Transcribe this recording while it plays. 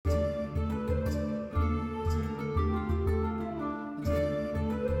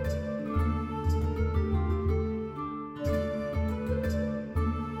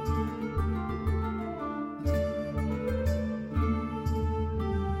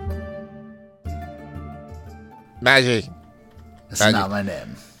Maggie. That's not my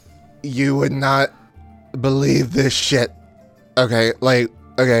name. You would not believe this shit. Okay,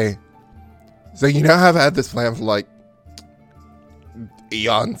 okay. So you know how I've had this plan for like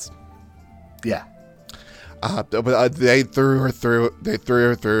eons. Yeah. But they threw her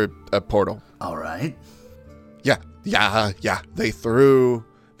through a portal. All right. Yeah. They threw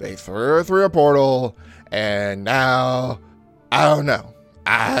her through a portal, and now I don't know.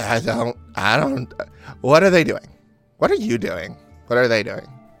 I don't. What are they doing? What are you doing? What are they doing?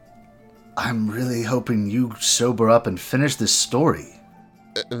 I'm really hoping you sober up and finish this story.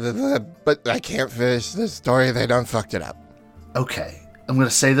 But I can't finish this story. They done fucked it up. Okay. I'm going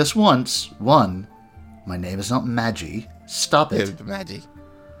to say this once. 1, my name is not Maggie. Stop it. It's Maggie.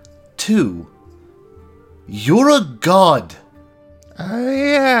 2, you're a god.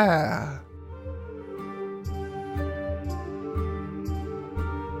 Yeah.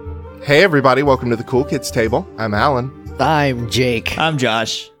 Hey everybody, welcome to the Cool Kids Table. I'm Alan. I'm Jake. I'm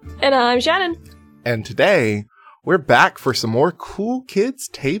Josh. And I'm Shannon. And today, we're back for some more Cool Kids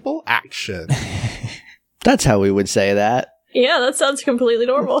Table action. That's how we would say that. Yeah, that sounds completely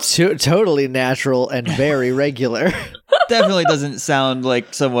normal. Totally natural and very regular. Definitely doesn't sound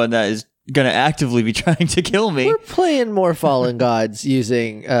like someone that is going to actively be trying to kill me. We're playing more Fallen Gods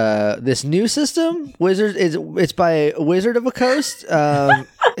using this new system. It's by Wizard of a Coast.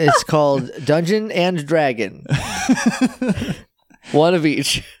 It's called Dungeon and Dragon. One of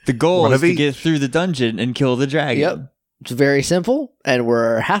each. The goal is to get through the dungeon and kill the dragon. Yep. It's very simple, and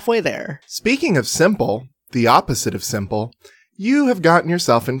we're halfway there. Speaking of simple, the opposite of simple, you have gotten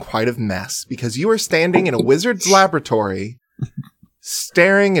yourself in quite a mess because you are standing in a wizard's laboratory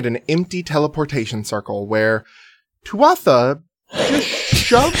staring at an empty teleportation circle where Tuatha just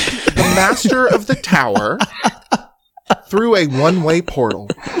shoved the master of the tower through a one-way portal.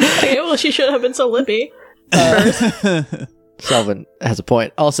 Okay, well, she should have been so lippy. Selvin has a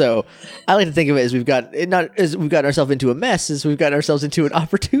point. Also, I like to think of it as we've gotten ourselves into a mess, as we've gotten ourselves into an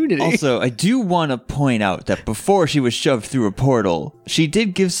opportunity. Also, I do want to point out that before she was shoved through a portal, she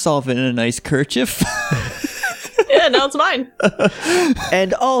did give Solvin a nice kerchief. Yeah, now it's mine.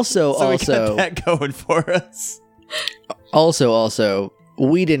 And also, we got that going for us. Also,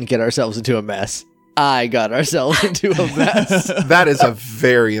 we didn't get ourselves into a mess. I got ourselves into a mess. That is a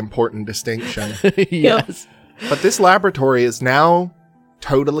very important distinction. Yes. But this laboratory is now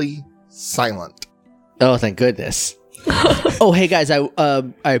totally silent. Oh, thank goodness. Oh, hey guys,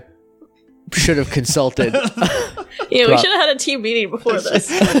 I should have consulted. Yeah, we should have had a team meeting before this.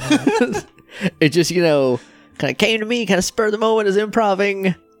 It just, kind of came to me, kind of spur of the moment as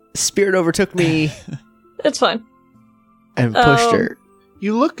improving. Spirit overtook me. It's fine. And pushed her.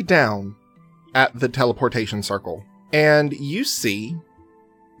 You look down at the teleportation circle, and you see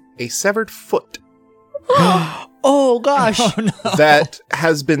a severed foot. Oh gosh. Oh, no. That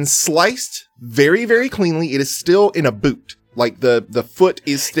has been sliced very, very cleanly. It is still in a boot. Like the foot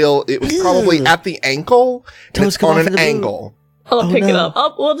is still, it was probably at the ankle, and it's on an angle. I'll pick it up.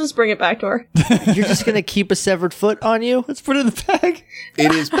 We'll just bring it back to her. You're just going to keep a severed foot on you? Let's put it in the bag.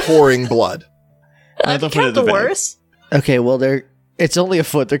 It is pouring blood. I've kept the worse. Okay, well, it's only a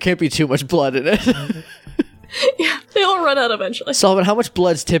foot. There can't be too much blood in it. Yeah, they all run out eventually. Solomon, how much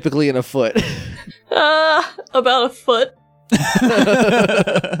blood's typically in a foot? About a foot.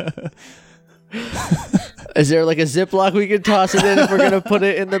 Is there like a Ziploc we could toss it in if we're going to put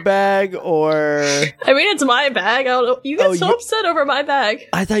it in the bag, or... I mean, it's my bag. I don't know. You get so upset over my bag.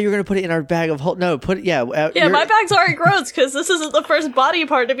 I thought you were going to put it in our bag of... No, put it... Yeah, yeah, my bag's already gross because this isn't the first body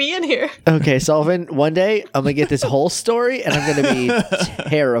part to be in here. Okay, Sullivan, one day I'm going to get this whole story and I'm going to be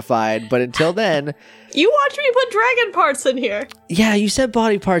terrified. But until then... You watch me put dragon parts in here. Yeah, you said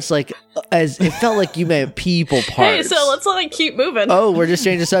body parts like as it felt like you meant people parts. Hey, so let's let it keep moving. Oh, we're just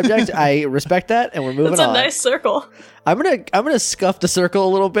changing the subject. I respect that, and we're moving on. It's a nice circle. I'm gonna scuff the circle a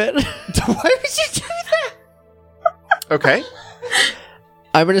little bit. Why would you do that? Okay.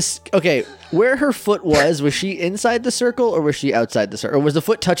 Okay, where her foot was she inside the circle or was she outside the circle? Or was the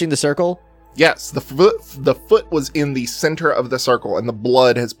foot touching the circle? Yes, the foot was in the center of the circle, and the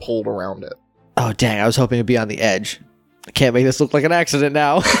blood has pulled around it. Oh, dang, I was hoping it'd be on the edge. I can't make this look like an accident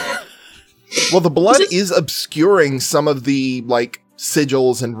now. Well, the blood is obscuring some of the,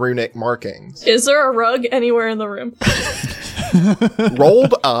 sigils and runic markings. Is there a rug anywhere in the room?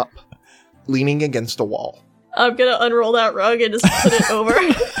 Rolled up, leaning against a wall. I'm gonna unroll that rug and just put it over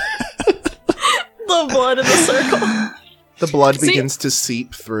the blood in the circle. The blood begins to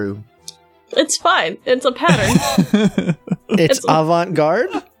seep through. It's fine. It's a pattern. It's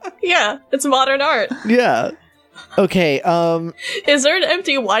avant-garde? Yeah, it's modern art. Yeah. Okay, Is there an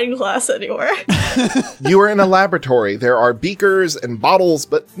empty wine glass anywhere? You are in a laboratory. There are beakers and bottles,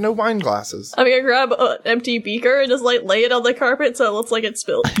 but no wine glasses. I'm gonna grab an empty beaker and just like lay it on the carpet so it looks like it's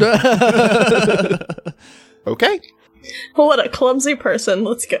spilled. Okay. What a clumsy person.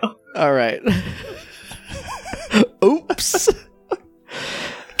 Let's go. all right. Oops.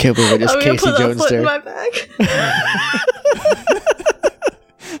 Can't believe I just I'm gonna Casey put that Jones foot in there. my bag.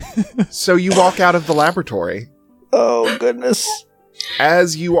 So you walk out of the laboratory. Oh, goodness.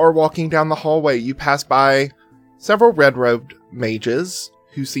 As you are walking down the hallway, you pass by several red-robed mages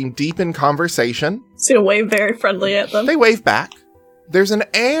who seem deep in conversation. Just gonna wave very friendly at them. They wave back. There's an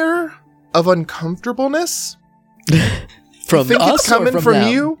air of uncomfortableness. From Think us it's coming or from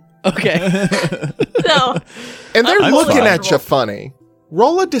them? you? Okay. No. And they're I'm looking fine. at you funny.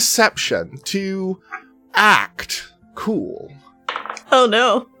 Roll a deception to act cool. Oh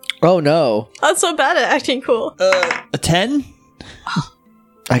no. Oh, no. I'm so bad at acting cool. A 10?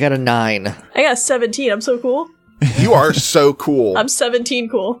 I got a 9. I got 17. I'm so cool. You are so cool. I'm 17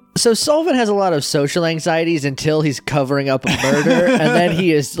 cool. So Sullivan has a lot of social anxieties until he's covering up a murder, and then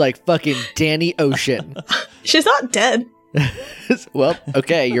he is like fucking Danny Ocean. She's not dead. Well,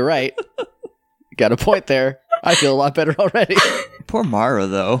 okay, you're right. Got a point there. I feel a lot better already. Poor Mara,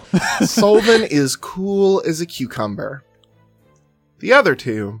 though. Solvin is cool as a cucumber. The other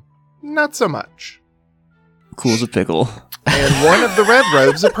two, not so much. Cool as a pickle. And one of the red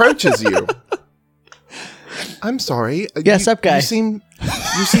robes approaches you. I'm sorry. Yes, up, guy. You seem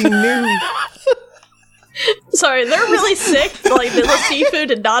new. Sorry, they're really sick. Like, the seafood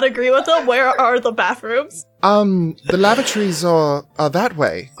did not agree with them. Where are the bathrooms? The lavatories are that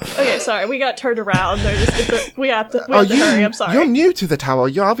way. Okay, sorry, we got turned around. They're just, we have to hurry. I'm sorry. You're new to the tower.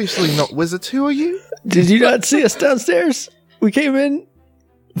 You're obviously not wizards. Who are you? Did you not see us downstairs? We came in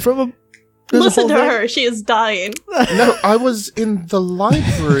from a... there's a Listen whole to thing. her. She is dying. No, I was in the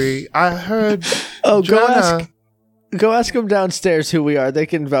library. I heard. Oh, Jonah. go ask them downstairs who we are. They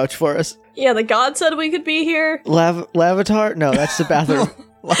can vouch for us. Yeah, the god said we could be here. Lavatar? No, that's the bathroom.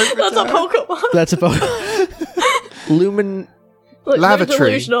 That's a Pokemon. That's a Lumen... Look, they're Lavatory.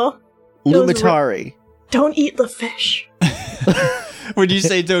 delusional. Lumitari. Don't eat the fish. When you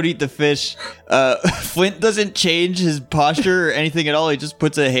say don't eat the fish, Flint doesn't change his posture or anything at all. He just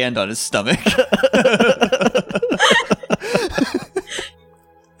puts a hand on his stomach.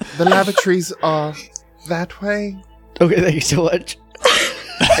 The lavatories are that way. Okay, thank you so much.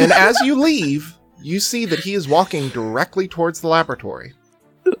 And as you leave, you see that he is walking directly towards the laboratory.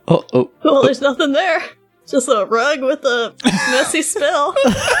 Oh. Well, there's nothing there. Just a rug with a messy spill.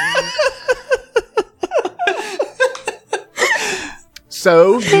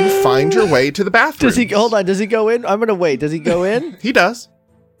 So you find your way to the bathroom. Does he... Hold on, does he go in? I'm gonna wait. Does he go in? He does.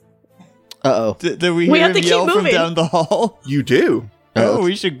 Uh-oh. Did we We hear have him to keep yell from moving. down the hall? You do. Oh,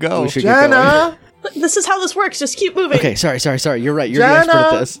 we should go. We should get going. Jenna! This is how this works. Just keep moving. Okay, sorry. You're right. You're the expert at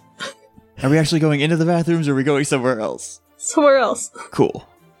Jenna! this. Are we actually going into the bathrooms or are we going somewhere else? Somewhere else. Cool.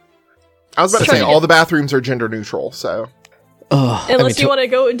 I was about to Try say, to all get- the bathrooms are gender neutral, so. Oh, Unless you want to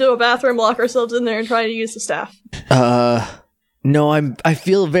go into a bathroom, lock ourselves in there, and try to use the staff. No, I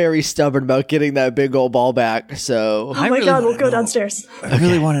feel very stubborn about getting that big old ball back, so... Oh I my really god, we'll wanna go know. downstairs. I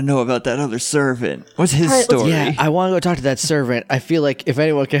really want to know about that other servant. What's his All right, let's- story? Yeah, I want to go talk to that servant. I feel like if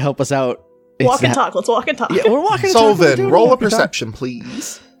anyone can help us out... it's Walk and that- talk. Let's walk and talk. Yeah, we're walking and talking, we're Solvin, doing roll a walk and talk. perception,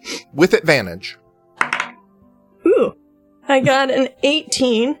 please. With advantage. Ooh. I got an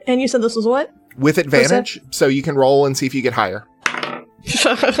 18, and you said this was what? With advantage, so you can roll and see if you get higher.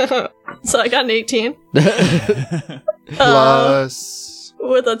 So I got an 18. Plus.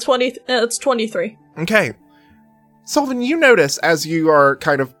 With a 20, it's 23. Okay. Solvin, you notice as you are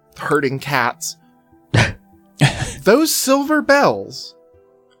kind of herding cats, those silver bells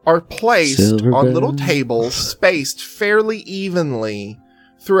are placed Silver on little bells. tables spaced fairly evenly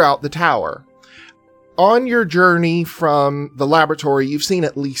throughout the tower. On your journey from the laboratory, you've seen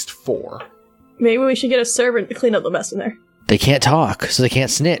at least 4. Maybe we should get a servant to clean up the mess in there. They can't talk, so they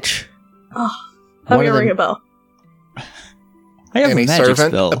can't snitch. I'm One gonna of ring them- a bell. I have And a a magic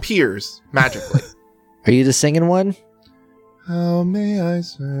servant spell. appears magically. Are you the singing one? How may I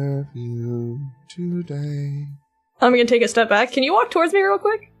serve you today? I'm gonna take a step back. Can you walk towards me real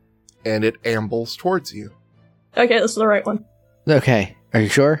quick? And it ambles towards you. Okay, this is the right one. Okay, are you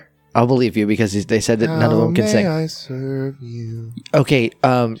sure? I'll believe you because they said that none of them can How sing. may I serve you Okay,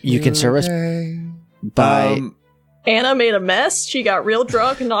 you can serve us today? by... Anna made a mess. She got real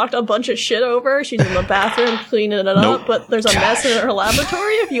drunk and knocked a bunch of shit over. She's in the bathroom cleaning it up, but there's a mess in her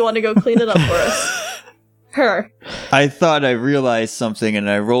laboratory if you want to go clean it up for us. Her. I thought I realized something and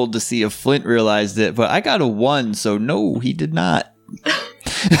I rolled to see if Flint realized it, but I got a 1, so no, he did not.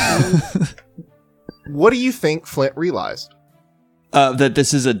 What do you think Flint realized? That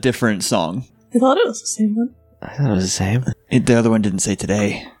this is a different song. I thought it was the same one. I thought it was the same. The other one didn't say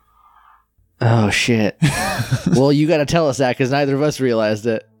today. Oh, shit. Well, you got to tell us that because neither of us realized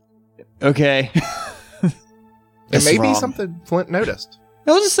it. Okay. It That's may be wrong. something Flint noticed.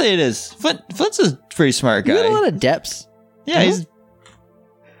 I'll just say it is. Flint's a pretty smart You guy. got a lot of depths. Yeah, he's...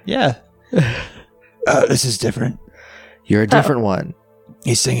 Yeah. This is different. You're a different one.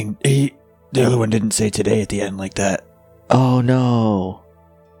 He's singing... the other one didn't say today at the end like that. Oh, no.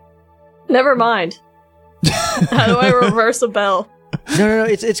 Never mind. How do I reverse a bell? No.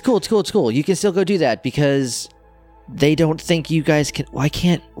 It's cool. You can still go do that because they don't think you guys can. Why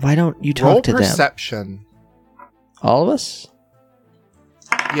don't you talk Roll to them? perception. All of us?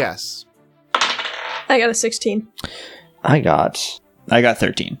 Yes. I got a 16. I got I got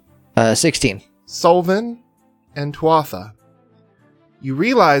 13. 16. Solvin and Tuatha. You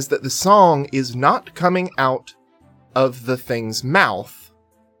realize that the song is not coming out of the thing's mouth.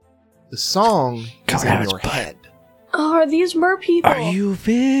 The song is Coming out in of your its butt. head. Oh, are these mer people? Are you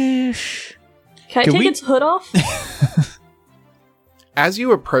fish? Can I Can take we- its hood off? As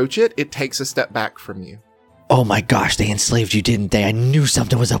you approach it, it takes a step back from you. Oh my gosh, they enslaved you, didn't they? I knew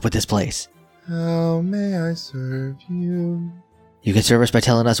something was up with this place. How may I serve you? You can serve us by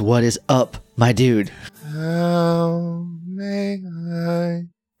telling us what is up, my dude. How may I?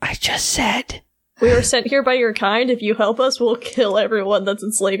 I just said. We were sent here by your kind. If you help us, we'll kill everyone that's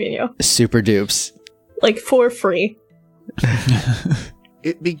enslaving you. Super dupes. Like, for free.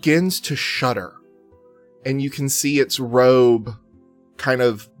 It begins to shudder, and you can see its robe kind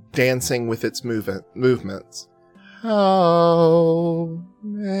of dancing with its movements. How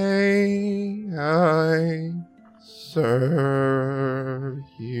may I serve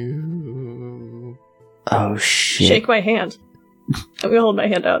you? Oh shit. Shake my hand. I'm gonna hold my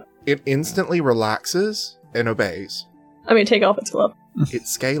hand out. It instantly relaxes and obeys. I mean, take off its glove.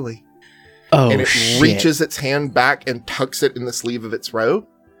 It's scaly. Oh And it shit. reaches its hand back and tucks it in the sleeve of its robe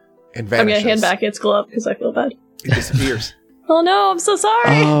and I'm vanishes. gonna hand back its glove because I feel bad. It disappears. Oh no, I'm so sorry.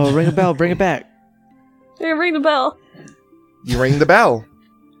 Oh, ring a bell, bring it back. I'm gonna ring the bell. You ring the bell,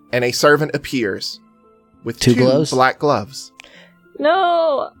 and a servant appears with Two two gloves? black gloves.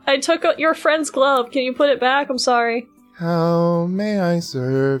 No, I took your friend's glove. Can you put it back? I'm sorry. How may I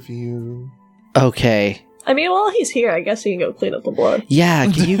serve you? Okay. I mean, while he's here, I guess he can go clean up the blood. Yeah,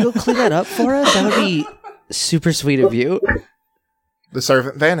 can you go clean that up for us? That would be super sweet of you. The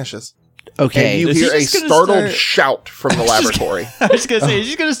servant vanishes. Okay. And you Is he hear a just gonna startled start- shout from the laboratory. I was gonna say, he's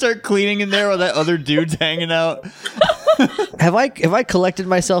just gonna start cleaning in there while that other dude's hanging out. Have I collected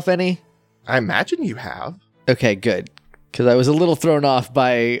myself any? I imagine you have. Okay, good. Because I was a little thrown off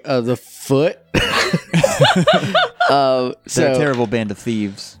by the foot. They're a so terrible band of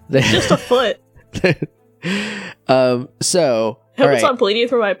thieves. Just a foot. so I all hope it's right, not bleeding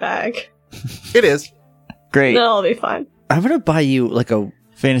through my bag. It is. Great. No, I'll be fine. I'm gonna buy you like a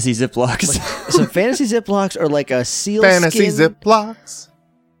Fantasy Ziplocs. some fantasy ziplocs or like a seal Fantasy skin. Ziplocs.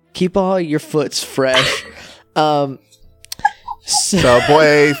 Keep all your foots fresh. So,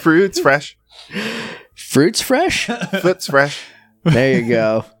 Subway fruits fresh. fruits fresh. Foots fresh. There you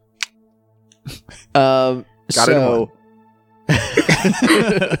go. Got it in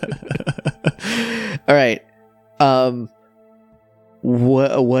all right.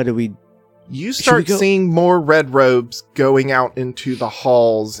 What do we? You Should start we go- seeing more red robes going out into the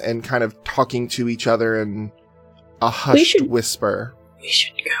halls and kind of talking to each other in a hushed should- whisper. We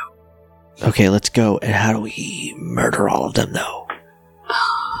should go. Okay, let's go. And how do we murder all of them, though?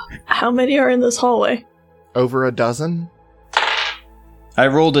 How many are in this hallway? Over a dozen? I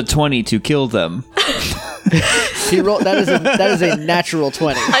rolled a 20 to kill them. He rolled. That is a natural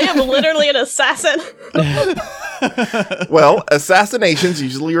 20. I am literally an assassin. Well, assassinations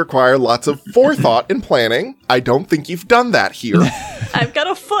usually require lots of forethought and planning. I don't think you've done that here. I've got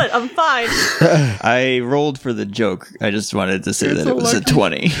a foot. I'm fine. I rolled for the joke. I just wanted to say It's that it was a lucky-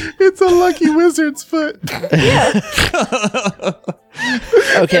 20. It's a lucky wizard's foot. Yeah.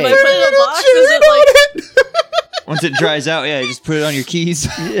 Okay. If I put it in a box, is it like? Once it dries out, yeah, you just put it on your keys.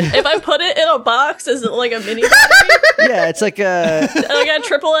 If I put it in a box, is it like a mini battery? Yeah, it's like a Like a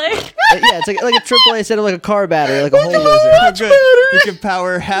AAA? yeah, it's like a AAA instead of like a car battery, like a whole Oh, lizard. good. You can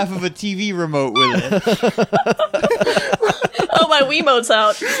power half of a TV remote with it. Oh, my Wiimote's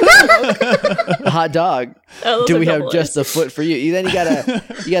out. Hot dog. Oh, those Do are we have double just A's. the foot for you? Then you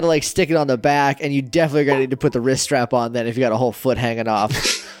gotta like stick it on the back, and you definitely are gonna need to put the wrist strap on. Then if you got a whole foot hanging off.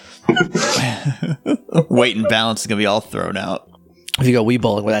 Weight and balance is gonna be all thrown out. If you go Wii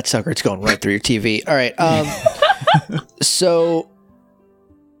bowling with that sucker, it's going right through your TV. All right. So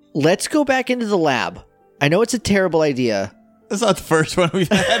let's go back into the lab. I know it's a terrible idea. That's not the first one we've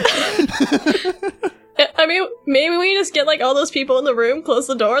had. I mean, maybe we just get like all those people in the room, close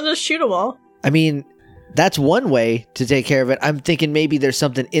the door, and just shoot them all. I mean, that's one way to take care of it. I'm thinking maybe there's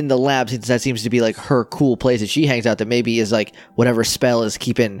something in the lab, since that seems to be like her cool place that she hangs out, that maybe is like whatever spell is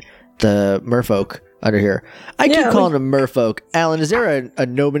keeping the merfolk under here. I keep calling them merfolk. Alan, is there a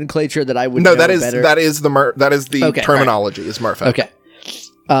nomenclature that I would know better? that is the terminology, is merfolk. Okay.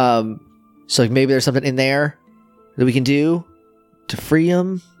 So like maybe there's something in there that we can do to free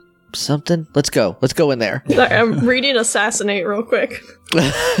them. Something. Let's go in there. Sorry, I'm reading assassinate real quick.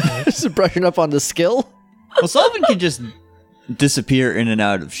 Just brushing up on the skill. Well, Sullivan can just disappear in and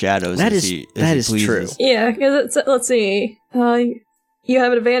out of shadows. That as is he true. pleases. Yeah, because let's see. You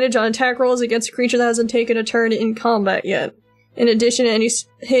have an advantage on attack rolls against a creature that hasn't taken a turn in combat yet. In addition, any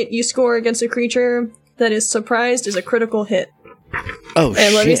hit you score against a creature that is surprised is a critical hit. Oh,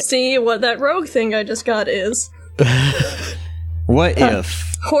 and let me see what that rogue thing I just got is. What if?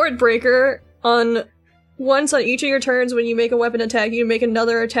 Horde Breaker. Once on each of your turns when you make a weapon attack, you make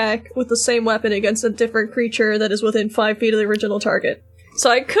another attack with the same weapon against a different creature that is within 5 feet of the original target. So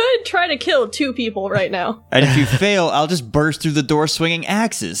I could try to kill 2 people right now. And if you fail, I'll just burst through the door swinging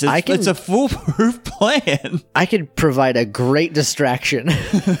axes. It's a foolproof plan. I could provide a great distraction.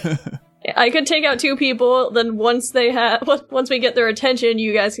 I could take out 2 people, then once we get their attention,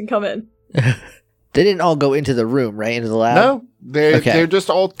 you guys can come in. They didn't all go into the room, right? Into the lab? No, they're just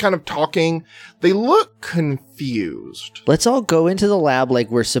all kind of talking. They look confused. Let's all go into the lab like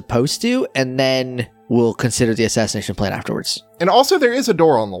we're supposed to, and then we'll consider the assassination plan afterwards. And also, there is a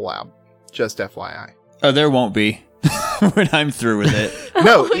door on the lab. Just FYI. Oh, there won't be when I'm through with it.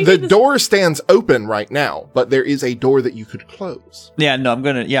 No, the door stands open right now, but there is a door that you could close. Yeah, no, I'm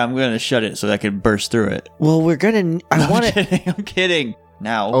gonna shut it so that I can burst through it. Well, we're gonna. I'm kidding.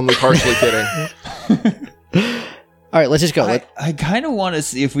 Now, Only partially kidding. All right, let's just go. I kind of want to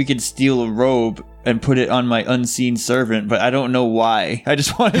see if we can steal a robe and put it on my unseen servant, but I don't know why. I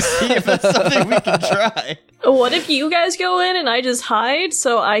just want to see if that's something we can try. What if you guys go in and I just hide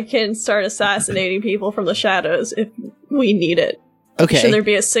so I can start assassinating people from the shadows if we need it? Okay. Should there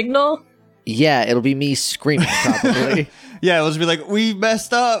be a signal? Yeah, it'll be me screaming, probably. Yeah, it'll just be like, we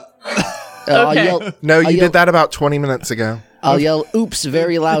messed up. Okay. You did that about 20 minutes ago. I'll yell, oops,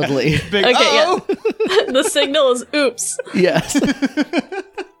 very loudly. Big, Okay, oh! yeah. The signal is oops. Yes.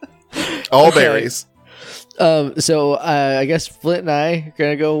 All berries. So I guess Flint and I are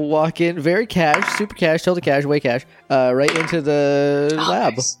going to go walk in very cash, super cash, total cash, way cash, right into the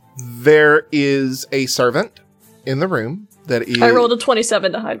lab. Nice. There is a servant in the room that is... I rolled a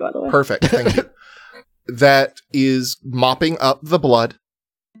 27 to hide, by the way. Perfect, thank you. That is mopping up the blood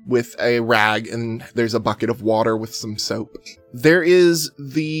with a rag, and there's a bucket of water with some soap. There is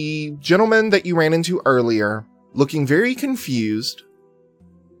the gentleman that you ran into earlier, looking very confused,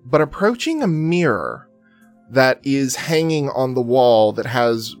 but approaching a mirror that is hanging on the wall that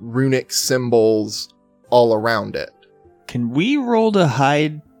has runic symbols all around it. Can we roll to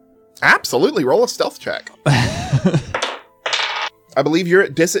hide? Absolutely, roll a stealth check. I believe you're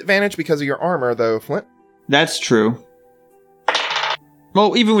at disadvantage because of your armor, though, Flint. That's true.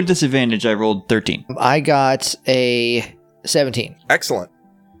 Well, even with disadvantage, I rolled 13. I got a 17. Excellent.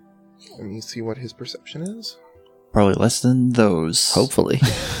 Let me see what his perception is. Probably less than those. Hopefully.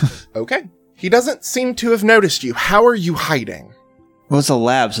 Okay. He doesn't seem to have noticed you. How are you hiding? Well, it's a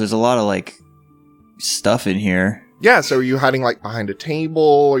lab, so there's a lot of, stuff in here. Yeah, so are you hiding, behind a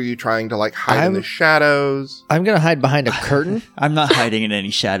table? Are you trying to, hide in the shadows? I'm going to hide behind a curtain. I'm not hiding in any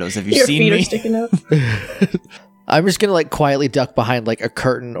shadows. Have you Your seen feet me? are sticking out. I'm just going to, quietly duck behind, a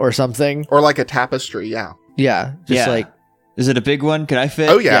curtain or something. Or a tapestry, yeah. Yeah, just Is it a big one? Can I fit?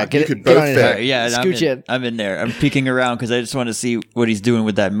 Oh, yeah, get you it- could get both on in fit. there. Alright, yeah, and Scooch in. I'm in there. I'm peeking around because I just want to see what he's doing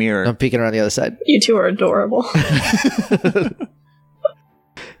with that mirror. I'm peeking around the other side. You two are adorable.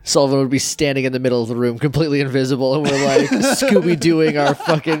 Sullivan would be standing in the middle of the room, completely invisible, and we're Scooby-Dooing our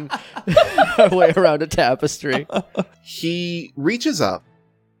fucking our way around a tapestry. He reaches up,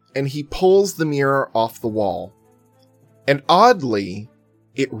 and he pulls the mirror off the wall. And oddly,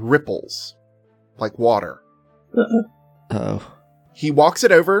 it ripples like water. Oh. He walks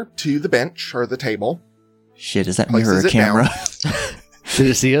it over to the bench or the table. Shit, is that Places mirror a it camera? Did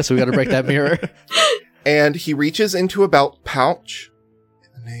you see us? We got to break that mirror. And he reaches into a belt pouch. In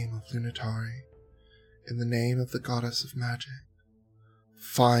the name of Lunatari, in the name of the goddess of magic,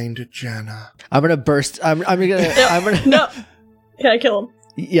 find Janna. I'm gonna burst. I'm gonna. No. Can I kill him?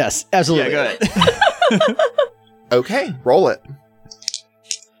 Yes, absolutely. Yeah, go ahead. Okay, roll it.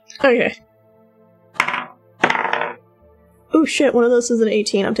 Okay. Oh shit, one of those is an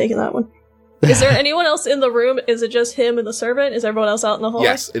 18. I'm taking that one. Is there anyone else in the room? Is it just him and the servant? Is everyone else out in the hallway?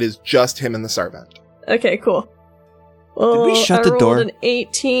 Yes, it is just him and the servant. Okay, cool. Well, Did we shut I the rolled door? an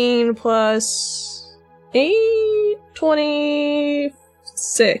 18 plus 8,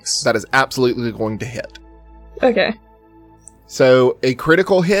 26. That is absolutely going to hit. Okay. So a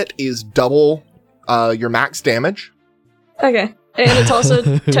critical hit is double your max damage. Okay. And it's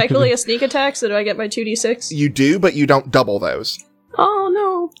also technically a sneak attack, so do I get my 2d6? You do, but you don't double those. Oh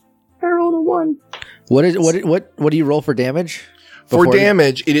no. I rolled a 1. What do you roll for damage? For Before-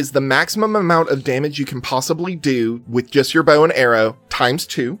 damage, it is the maximum amount of damage you can possibly do with just your bow and arrow times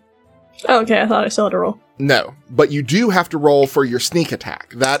 2. Okay, I thought I still had to roll. No, but you do have to roll for your sneak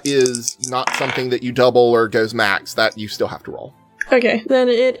attack. That is not something that you double or goes max. That you still have to roll. Okay, then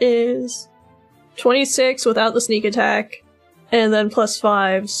it is 26 without the sneak attack, and then plus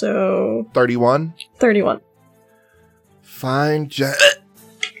 5, so 31. 31. Fine.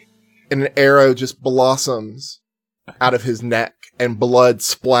 And an arrow just blossoms out of his neck, and blood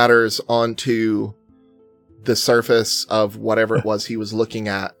splatters onto the surface of whatever it was he was looking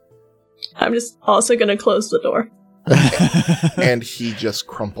at, I'm just also gonna close the door. and he just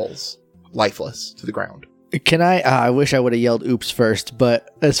crumples, lifeless, to the ground. Can I? I wish I would have yelled "oops" first,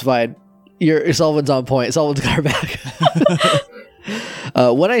 but that's fine. Sullivan's on point. Sullivan's got our back.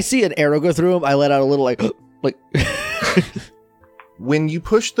 When I see an arrow go through him, I let out a little like. When you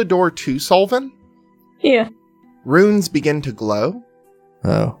push the door to Solvin, Yeah. runes begin to glow,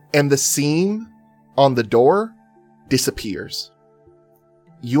 Oh. and the seam on the door disappears.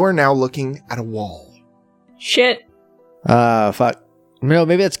 You are now looking at a wall. Shit. Fuck. No,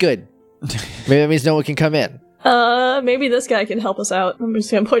 maybe that's good. Maybe that means no one can come in. Maybe this guy can help us out. I'm just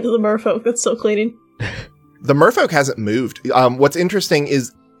gonna point to the merfolk that's still cleaning. The merfolk hasn't moved. What's interesting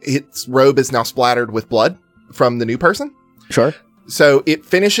is its robe is now splattered with blood from the new person. Sure. So it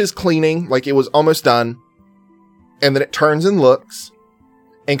finishes cleaning like it was almost done, and then it turns and looks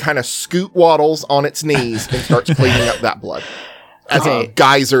and kind of scoot waddles on its knees and starts cleaning up that blood as Okay. it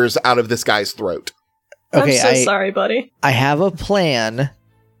geysers out of this guy's throat. Okay, I'm so sorry, buddy. I have a plan,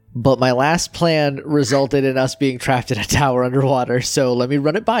 but my last plan resulted in us being trapped in a tower underwater, so let me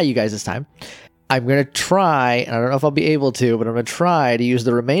run it by you guys this time. I'm going to try, and I don't know if I'll be able to, but I'm going to try to use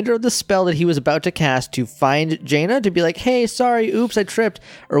the remainder of the spell that he was about to cast to find Jaina, to be like, hey, sorry, oops, I tripped,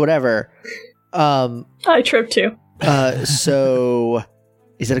 or whatever. I tripped too. So,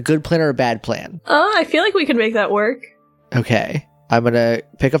 is that a good plan or a bad plan? I feel like we could make that work. Okay, I'm going to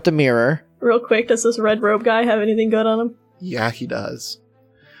pick up the mirror. Real quick, does this red robe guy have anything good on him? Yeah, he does.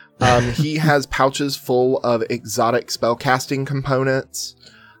 He has pouches full of exotic spellcasting components.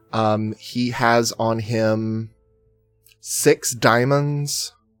 He has on him 6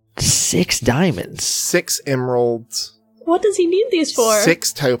 diamonds, 6 diamonds. 6 emeralds, What does he need these for?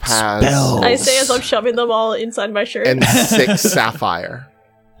 6 topaz, Spells. I say as I'm shoving them all inside my shirt. and 6 sapphire,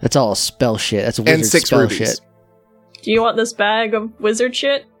 That's all spell shit. That's wizard and 6 spell rubies. shit. Do you want this bag of wizard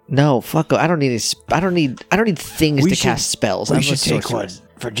shit? No, fuck. I don't need these. I don't need things We to should- cast spells. We I'm should a take one sorceress.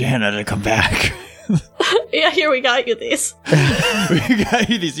 for Jana to come back. Yeah, here we got you these. We got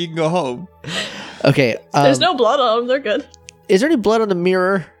you these. You can go home. Okay. There's no blood on them. They're good. Is there any blood on the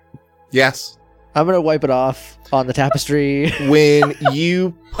mirror? Yes. I'm gonna wipe it off on the tapestry. When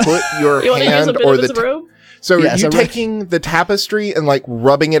you put your You want to use a hand bit or of his the robe? so Yeah, are so you taking the tapestry and like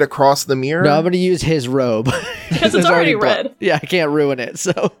rubbing it across the mirror? No, I'm gonna use his robe Because it's There's already blood. red. Yeah, I can't ruin it.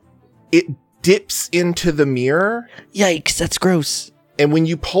 So, It dips into the mirror, yikes, that's gross. and when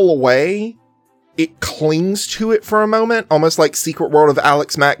you pull away, it clings to it for a moment, almost like Secret World of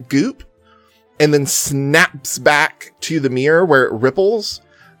Alex Mack goop, and then snaps back to the mirror where it ripples,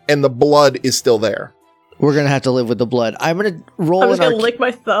 and the blood is still there. We're gonna have to live with the blood. I'm gonna roll I'm just an gonna arc- lick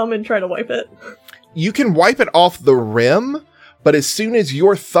my thumb and try to wipe it. You can wipe it off the rim, but as soon as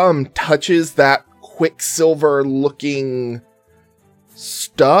your thumb touches that quicksilver looking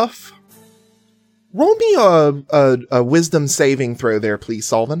stuff, roll me a wisdom saving throw there, please,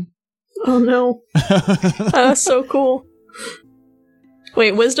 Solvin. Oh no. That's so cool.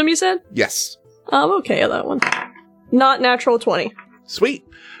 Wait, wisdom you said? Yes. I'm okay at that one. Not natural 20. Sweet.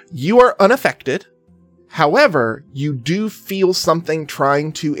 You are unaffected. However, you do feel something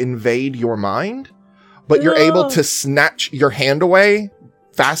trying to invade your mind, but you're able to snatch your hand away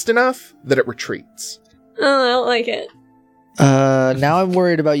fast enough that it retreats. Oh, I don't like it. Now I'm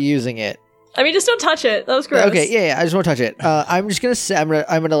worried about using it. I mean, just don't touch it. That was gross. Okay, yeah, I just won't touch it. I'm just gonna say, I'm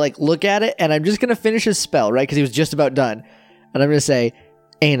gonna like look at it, and I'm just gonna finish his spell, right? Because he was just about done, and I'm gonna say,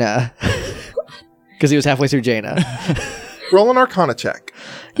 Aina. Because he was halfway through Jaina. Roll an Arcana check.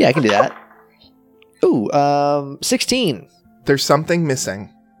 Yeah, I can do that. Ooh, 16. There's something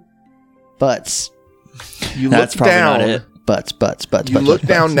missing. Butts. You That's look probably down. not it. Butts. You look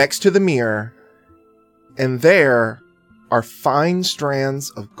down next to the mirror, and there are fine strands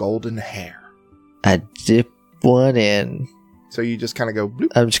of golden hair. I dip one in. So you just kind of go bloop.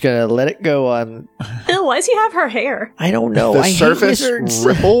 I'm just gonna let it go on. Ew, why does he have her hair? I don't know. The I hate surface wizards.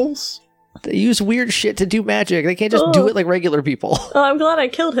 ripples. They use weird shit to do magic. They can't just do it like regular people. Oh, I'm glad I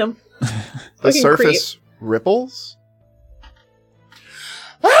killed him. The Fucking surface ripples.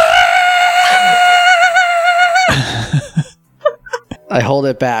 I hold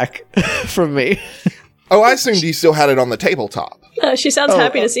it back from me. Oh, I assumed you still had it on the tabletop. She sounds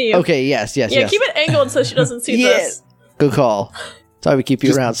happy to see you. Okay, yes. Yeah, keep it angled so she doesn't see Yeah. this. Good call. That's why we keep you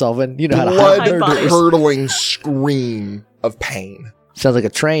Just around, Sullivan. You know how to hide hide Blood bodies. curdling scream of pain. Sounds like a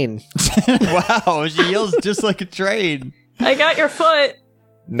train. Wow, she yells just like a train. I got your foot.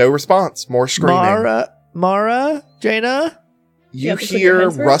 No response. More screaming. Mara, Jaina. You have to put your hear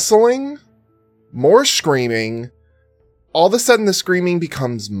hands through it? rustling, more screaming. All of a sudden, the screaming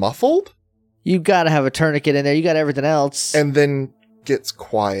becomes muffled You gotta have a tourniquet in there. You got everything else. and then gets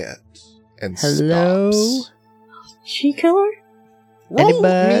quiet and Hello? stops. She killer? Roll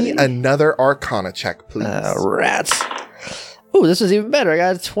Anybody? me another Arcana check, please. Rats. Ooh, this was even better. I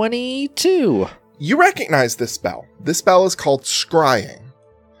got a 22. You recognize this spell. This spell is called Scrying.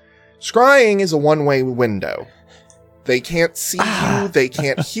 Scrying is a one-way window. They can't see you, they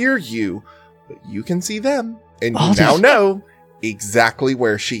can't hear you, but you can see them, and you Oh, now these- know exactly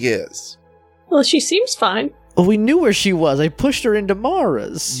where she is. Well, she seems fine. Well, we knew where she was. I pushed her into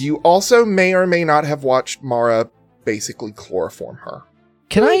Mara's. You also may or may not have watched Mara basically chloroform her.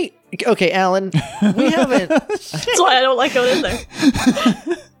 Can I? Okay, Alan. We haven't. That's why I don't like going in there.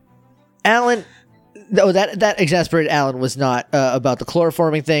 Alan. No, that exasperated Alan was not about the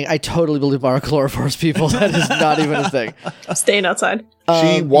chloroforming thing. I totally believe Mara chloroforms people. That is not even a thing. Staying outside.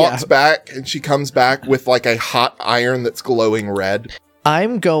 She walks yeah. back, and she comes back with like a hot iron that's glowing red.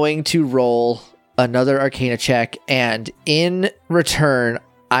 I'm going to roll another Arcana check, and in return,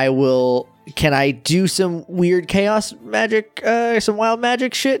 I will. Can I do some weird chaos magic, some wild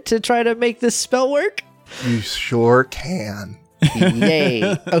magic shit to try to make this spell work? You sure can.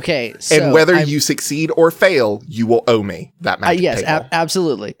 Yay! Okay, so And whether I'm- you succeed or fail, you will owe me that magic yes, table.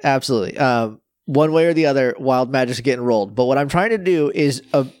 absolutely. One way or the other, wild magic's getting rolled. But what I'm trying to do is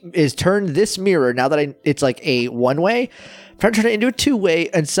turn this mirror, now that it's like a one way, I'm trying to turn it into a two way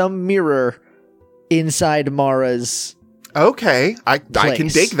and some mirror inside Mara's. Okay, I can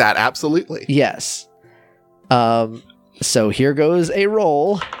Place. dig that, absolutely. Yes. So here goes a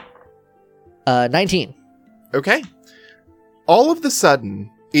roll. 19. Okay. All of the sudden,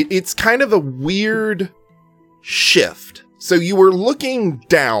 it's kind of a weird shift. So you were looking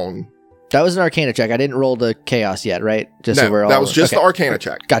down. That was an Arcana check. I didn't roll the chaos yet, right? Just No, so we're all that was just okay. the Arcana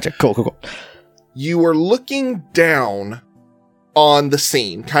check. Gotcha. Cool. You were looking down on the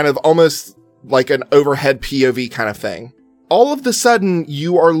scene, kind of almost like an overhead POV kind of thing. All of the sudden,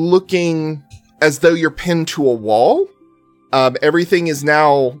 you are looking as though you're pinned to a wall. Everything is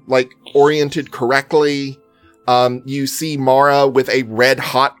now like oriented correctly. You see Mara with a red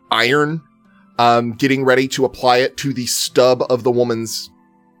hot iron, getting ready to apply it to the stub of the woman's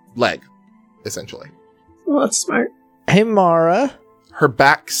leg, essentially. Well, that's smart. Hey, Mara. Her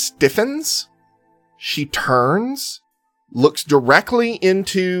back stiffens. She turns, looks directly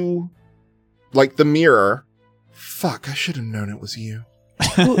into, like, the mirror. Fuck, I should have known it was you.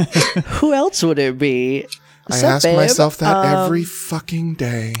 Who else would it be? I What's up, ask babe? myself that every fucking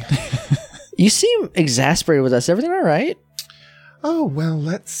day. You seem exasperated with us. Everything all right? Oh, well,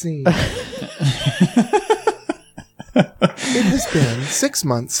 let's see. It has been 6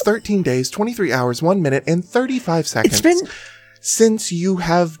 months, 13 days, 23 hours, 1 minute, and 35 seconds It's been since you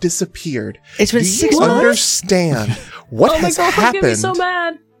have disappeared. it's been Do 6 you months. understand what Oh my has god, that's gonna be so happened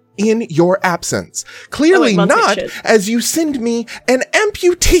mad. in your absence? Clearly months ain't not, shit. as you send me an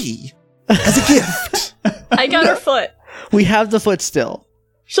amputee as a gift. I got her foot. We have the foot still.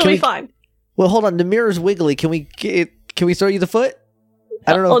 She'll Can be we- fine. Well, hold on. The mirror's wiggly. Can we throw you the foot?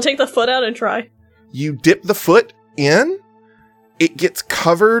 I don't know. I'll take the foot out and try. You dip the foot in, it gets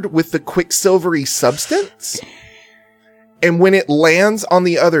covered with the quicksilvery substance, and when it lands on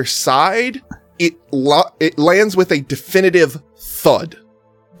the other side, it lands with a definitive thud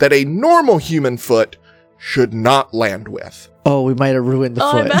that a normal human foot should not land with. Oh, we might have ruined the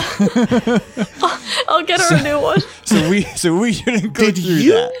Oh, foot. I'll get her a new one. So we shouldn't go Did through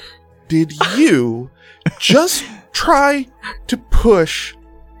you that. did you just try to push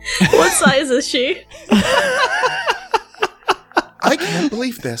What size is she? I can't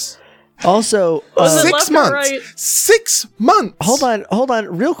believe this. Also, Was it 6 left or months. right? 6 months. hold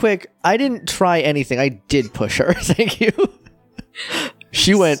on, real quick. I didn't try anything. I did push her. Thank you.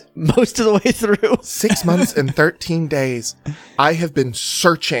 She went most of the way through. 6 months and 13 days. I have been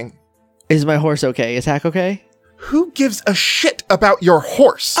searching. Is my horse okay? Is Hack okay? Who gives a shit about your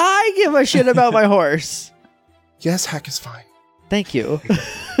horse? I give a shit about my horse. Yes, Hack is fine. Thank you.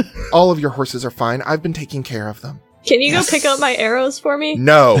 All of your horses are fine. I've been taking care of them. Can you go pick up my arrows for me?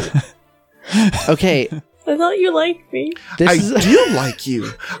 No, Okay, I thought you liked me. this I is do like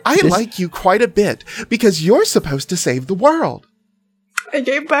you. I like you quite a bit because you're supposed to save the world. I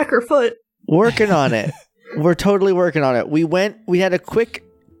gave back her foot. working on it. We're totally working on it. We had a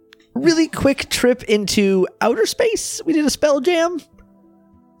really quick trip into outer space. We did a spell jam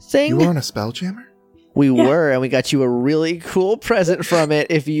thing. You were on a spell jammer? We were, and we got you a really cool present from it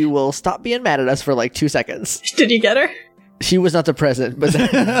if you will stop being mad at us for like 2 seconds. Did you get her? She was not the present, but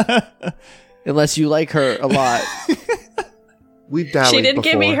unless you like her a lot. We've dallied She did before.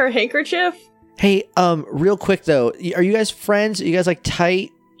 give me her handkerchief. Hey, real quick though, are you guys friends? Are you guys like tight?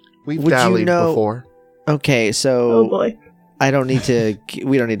 We've would you dallied know- before. Okay, so Oh boy. we don't need to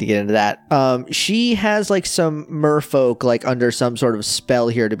get into that. She has like some merfolk like under some sort of spell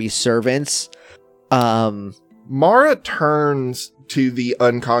here to be servants. Mara turns to the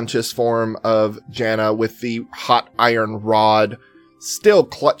unconscious form of Janna with the hot iron rod still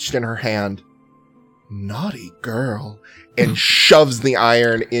clutched in her hand. Naughty girl. And shoves the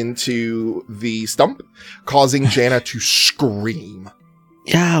iron into the stump, causing Janna to scream.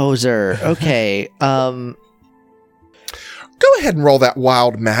 Yowzer. Okay. Go ahead and roll that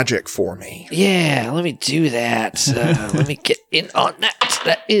wild magic for me. Yeah, let me do that. Let me get in on that.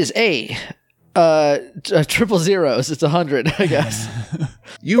 That is a triple zeros. It's 100, I guess.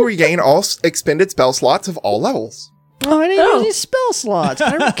 You regain all expended spell slots of all levels. Oh, I didn't Oh. use these spell slots.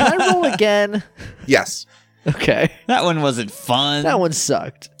 Can I roll again? Yes. Okay. That one wasn't fun. That one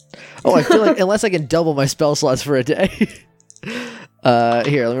sucked. Oh, I feel like unless I can double my spell slots for a day.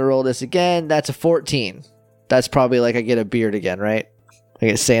 Here, let me roll this again. That's a 14. That's probably like I get a beard again, right? I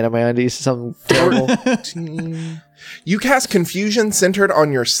get sand on my undies, something terrible. You cast Confusion centered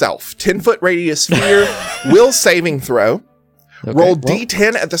on yourself. 10-foot radius sphere. Will saving throw. Okay, Roll well,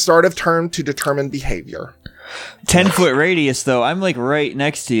 D10 at the start of turn to determine behavior. 10-foot radius, though. I'm like right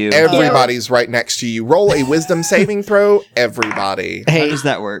next to you. Everybody's right next to you. Roll a wisdom saving throw. Everybody. How Hey, does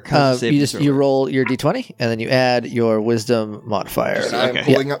that work? How does you saving throw you work? roll your d20 and then you add your wisdom modifier. And I'm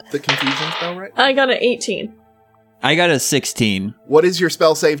Okay. pulling up the confusion spell right. I got an 18. I got a 16. What is your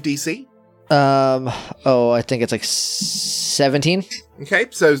spell save DC? I think it's like 17. Okay,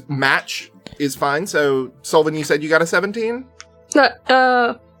 so match is fine. So Solvin, you said you got a 17.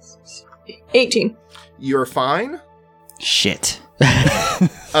 18. You're fine. Shit.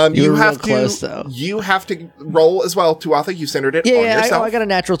 You You were have real to. close, though. You have to roll as well. Tuatha, you centered it on Yeah, yourself. I got a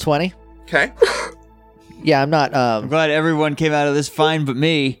natural 20. Okay. Yeah, I'm not. I'm glad everyone came out of this fine but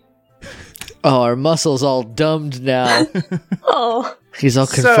me. Oh, our muscles all dumbed now. Oh. He's all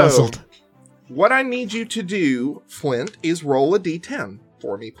So- confuzzled. What I need you to do, Flint, is roll a d10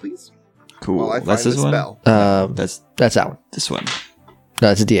 for me, please. Cool. While I find That's the this one? spell. That's That's that one. this one.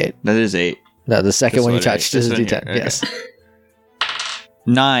 No, it's a D8. That is 8. No, the second This one you one, touched this is a one D10. here, okay. Yes.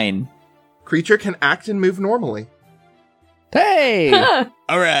 9. Creature can act and move normally. Hey!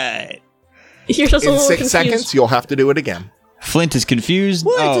 All right. You're just a In little 6 confused. seconds, you'll have to do it again. Flint is confused.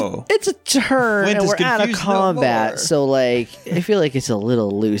 Well, it's a turn, Flint and is we're out of confused no combat, more. so like I feel like it's a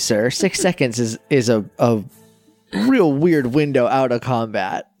little looser. 6 seconds is a real weird window out of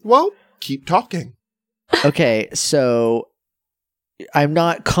combat. Well, keep talking. Okay, so I'm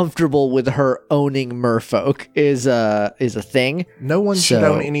not comfortable with her owning merfolk is a thing. No one should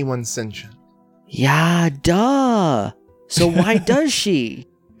So- own anyone's sentient Yeah, duh. So why does she?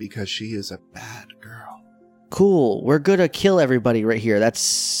 because she is a bad girl. Cool. We're gonna kill everybody right here.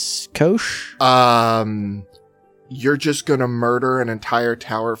 That's Kosh. You're just gonna murder an entire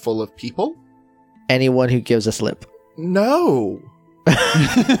tower full of people? Anyone who gives a slip. No.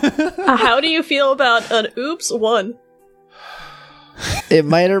 How do you feel about an oops one? It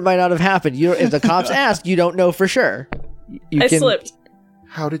might or might not have happened. You, if the cops ask, you don't know for sure. You I slipped.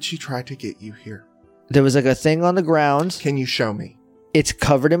 How did she try to get you here? There was like a thing on the ground. Can you show me? It's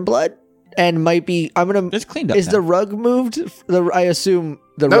covered in blood, and might be. I'm gonna. It's cleaned up. Is now. the rug moved? I assume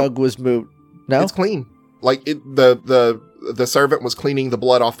the Nope. rug was moved. No. It's clean. Like the servant was cleaning the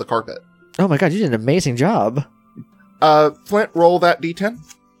blood off the carpet. Oh my god, you did an amazing job. Flint, roll that d10.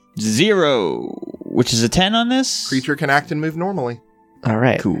 0, which is a 10 on this? Creature can act and move normally. All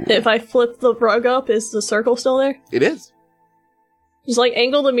right. Cool. If I flip the rug up, is the circle still there? It is. Just like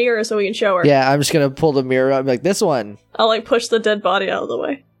angle the mirror so we can show her. Yeah, I'm just gonna pull the mirror up. Like this one. I'll like push the dead body out of the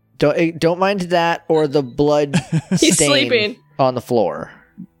way. Don't mind that or the blood He's stain sleeping. on the floor.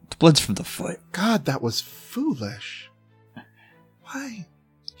 The blood's from the foot. God, that was foolish. Why?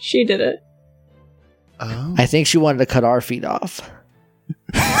 She did it. Oh. I think she wanted to cut our feet off.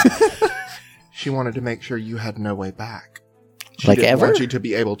 She wanted to make sure you had no way back. She Like didn't ever? want you to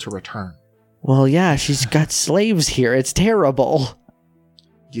be able to return. Well, yeah, she's got slaves here. It's terrible.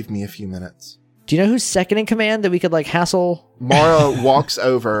 Give me a few minutes. Do you know who's second in command that we could like hassle? Mara walks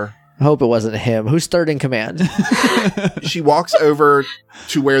over. I hope it wasn't him. Who's third in command? She walks over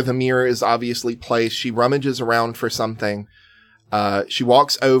to where the mirror is obviously placed. She rummages around for something. She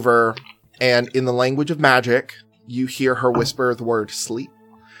walks over, and in the language of magic, you hear her whisper the word sleep,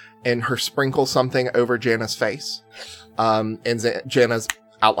 and her sprinkle something over Janna's face. And Janna's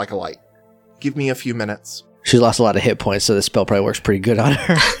out like a light. Give me a few minutes. She lost a lot of hit points, so this spell probably works pretty good on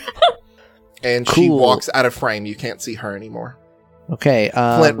her. And she Cool. walks out of frame. You can't see her anymore. Okay.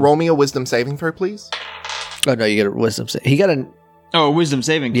 Flint, roll me a wisdom saving throw, please. Oh no, you get a wisdom save. He got a Oh, wisdom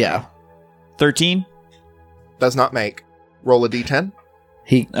saving. yeah. 13? Does not make. Roll a d10.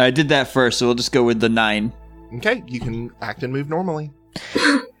 He I did that first, so we'll just go with the 9. Okay, you can act and move normally.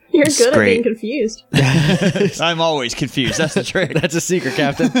 You're That's good great. at being confused. I'm always confused. That's the trick. That's a secret,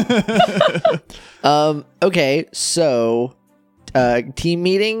 Captain. Okay, so team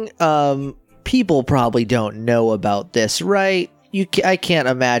meeting. People probably don't know about this, right? I can't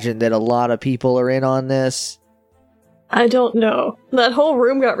imagine that a lot of people are in on this. I don't know. That whole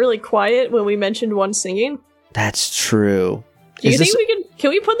room got really quiet when we mentioned one singing. That's true. Do you Is think this- can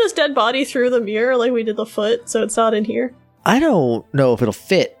we put this dead body through the mirror like we did the foot so it's not in here? I don't know if it'll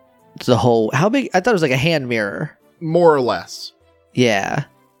fit the whole. How big? I thought it was like a hand mirror. More or less. Yeah.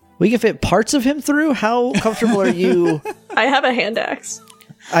 We can fit parts of him through? How comfortable are you? I have a hand axe.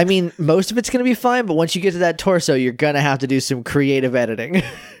 I mean, most of it's going to be fine, but once you get to that torso, you're going to have to do some creative editing.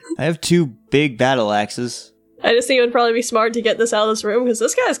 I have 2 big battle axes. I just think it would probably be smart to get this out of this room because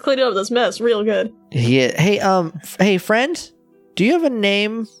this guy's cleaning up this mess real good. Yeah. Hey, friend, do you have a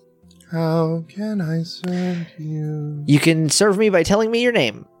name? How can I serve you? You can serve me by telling me your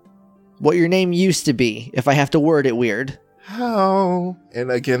name. What your name used to be, if I have to word it weird. How?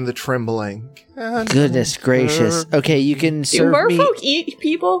 And again, the trembling. Can Goodness I gracious. serve Okay, you can Do serve me. merfolk eat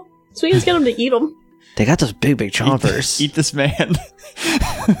people? So we just get them to eat them. They got those big chompers. Eat this man.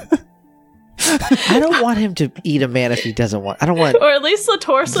 I don't want him to eat a man if he doesn't want. I don't want. Or at least the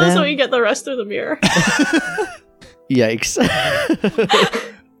torso Them- so we get the rest of the mirror. Yikes.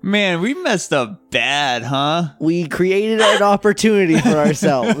 Man, we messed up bad, huh? We created an opportunity for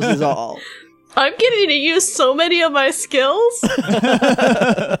ourselves, is all. I'm getting to use so many of my skills.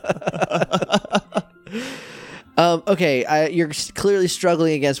 Okay, you're clearly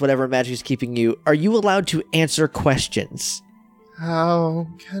struggling against whatever magic is keeping you. Are you allowed to answer questions? How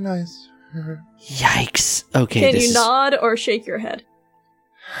can I serve? Yikes. Okay, Can this you is... nod or shake your head?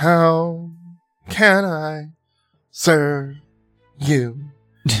 How can I serve you?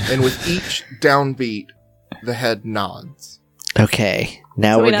 And with each downbeat, the head nods. Okay,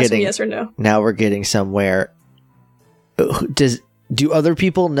 now So we're we ask him getting yes or no. now we're getting somewhere. Do other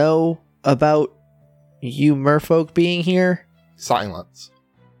people know about you merfolk being here? Silence.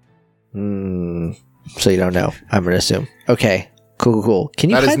 So you don't know. I'm gonna assume. Okay, cool.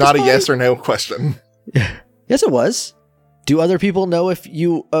 Can you? That is hide not a this yes body? or no question. Yes, it was. Do other people know if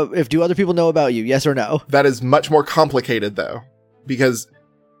you? Do other people know about you? Yes or no? That is much more complicated, though, because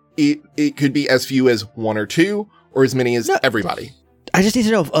it could be as few as 1 or 2, or as many as No. everybody. I just need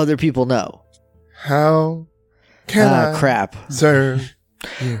to know if other people know. How can I Crap. serve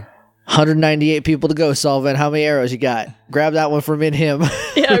you? 198 people to go, Solvin. How many arrows you got? Grab that one from in him.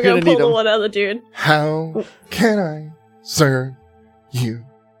 Yeah, We're I'm gonna pull need the 'em. one out of the dude. How can I serve you?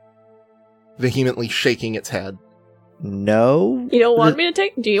 Vehemently shaking its head. No. You don't want me to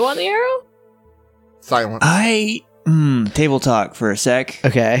take? Do you want the arrow? Silence. Table talk for a sec.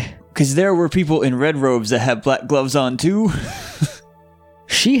 Okay. Because there were people in red robes that had black gloves on too.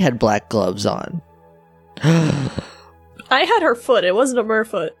 She had black gloves on. I had her foot. It wasn't a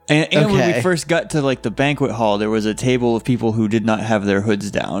merfoot. And when Okay. we first got to like the banquet hall, there was a table of people who did not have their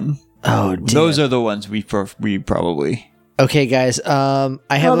hoods down. Oh, damn. Those are the ones we probably. Okay, guys. I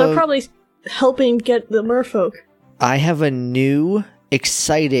have Well, they're probably helping get the merfolk. I have a new,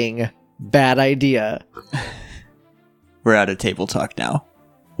 exciting, bad idea. We're out of table talk now.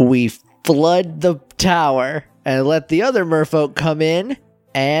 We flood the tower and let the other merfolk come in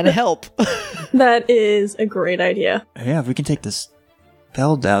and help. That is a great idea. Yeah, if we can take this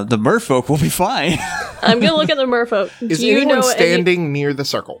Spell down. The merfolk will be fine. I'm gonna look at the merfolk. Is Do you anyone know standing near the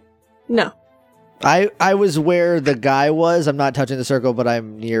circle? No. I was where the guy was. I'm not touching the circle, but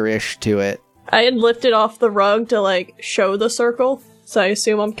I'm near-ish to it. I had lifted off the rug to, like, show the circle, so I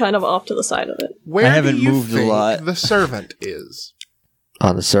assume I'm kind of off to the side of it. Where haven't do you moved a think lot. the servant is?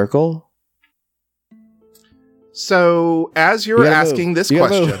 On the circle? So, as you're You gotta asking move. this You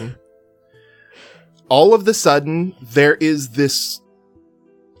gotta question, all of the sudden, there is this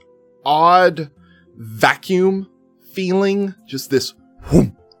odd vacuum feeling, just this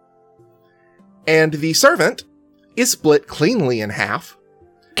whoom. And the servant is split cleanly in half.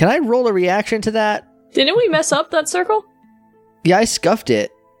 Can I roll a reaction to that? Didn't we mess up that circle? Yeah, I scuffed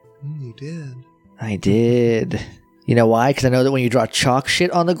it. You did. I did. You know why? Because I know that when you draw chalk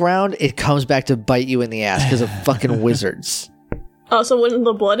shit on the ground, it comes back to bite you in the ass because of fucking wizards. Oh, so wouldn't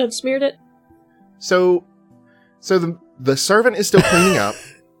the blood have smeared it? So the servant is still cleaning up.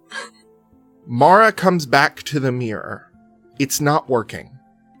 Mara comes back to the mirror. It's not working.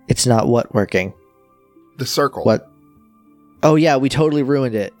 It's not what working. The circle. What? Oh yeah, we totally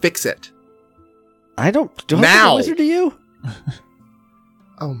ruined it. Fix it. I don't. Do I Now! have a wizard to you?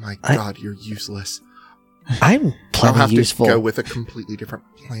 Oh my god, you're useless. I'm I'll plenty have useful. to go with a completely different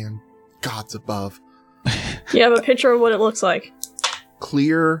plan. Gods above. You have a picture of what it looks like.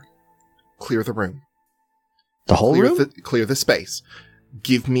 Clear the room. the whole Clear room. clear the space.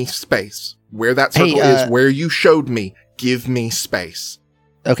 Give me space. Where that Hey, circle is, where you showed me, give me space.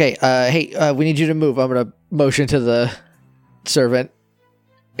 Okay. Hey. We need you to move. I'm gonna motion to the servant.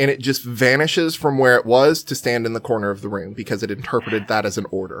 And it just vanishes from where it was to stand in the corner of the room because it interpreted that as an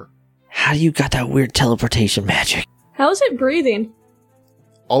order. How do you got that weird teleportation magic? How's it breathing?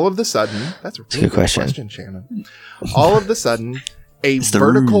 All of the sudden, that's a really good question. Shannon. All of the sudden, a It's the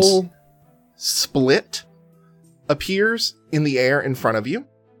vertical runes. split appears in the air in front of you.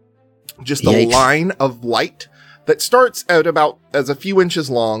 Just a Yikes. line of light that starts out about as a few inches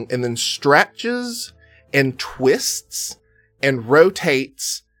long and then stretches and twists and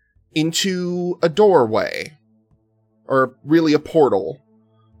rotates into a doorway, or really a portal,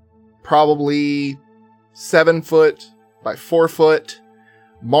 probably 7 foot by 4 foot.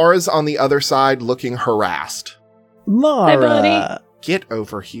 Mara's on the other side looking harassed. Mara. buddy. Get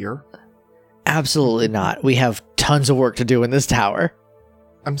over here. Absolutely not. We have tons of work to do in this tower.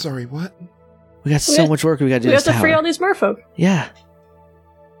 I'm sorry, what? We got so much work we got to do We in have this to free tower. all these merfolk. Yeah.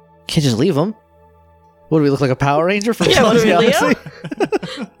 Can't just leave them. What do we look like, a Power Ranger from Yeah, what Lost are we, Leo?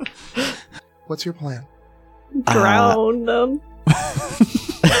 Galaxy? What's your plan? Drown them.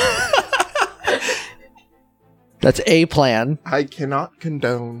 That's a plan. I cannot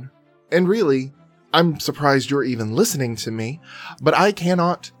condone, and really, I'm surprised you're even listening to me, but I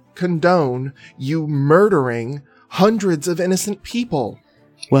cannot condone you murdering hundreds of innocent people.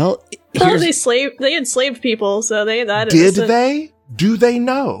 Well, Oh, here's they enslaved people, so they that Did innocent. they? Do they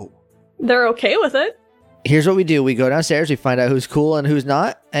know? They're okay with it. here's what we do. We go downstairs, we find out who's cool and who's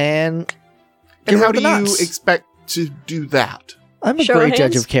not, and And get how rid do of the you nuts. expect to do that? I'm a Show of great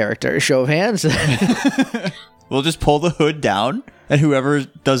judge hands? of character. Show of hands. We'll just pull the hood down, and whoever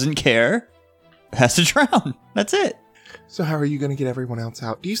doesn't care has to drown. That's it. So how are you going to get everyone else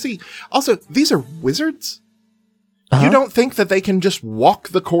out? Do you see? Also, these are wizards. Uh-huh. You don't think that they can just walk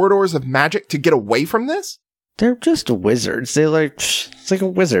the corridors of magic to get away from this? They're just wizards. They're like, it's like a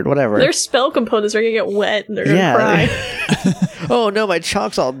wizard, whatever. Their spell components are gonna get wet and they're gonna Yeah. cry. Oh no, my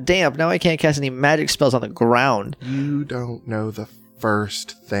chalk's all damp. Now I can't cast any magic spells on the ground. You don't know the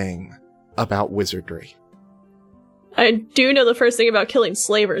first thing about wizardry. I do know the first thing about killing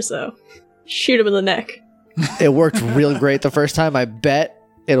slavers, though. Shoot them in the neck. It worked real great the first time. I bet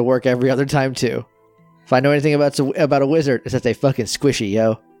it'll work every other time too. If I know anything about a wizard, it's that they fucking squishy,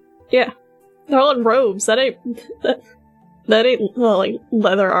 yo. Yeah. They're all in robes. That ain't well, like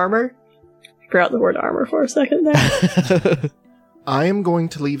leather armor. Forgot the word armor for a second there. I am going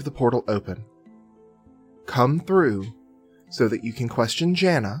to leave the portal open. Come through so that you can question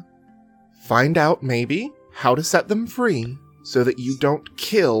Janna, find out maybe how to set them free so that you don't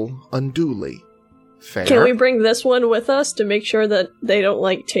kill unduly. Fair? Can we bring this one with us to make sure that they don't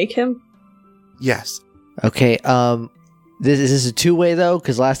like take him? Yes. Okay, this is a two-way though,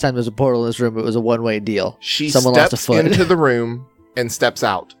 because last time there was a portal in this room, it was a one-way deal. She Someone lost a steps foot. into the room and steps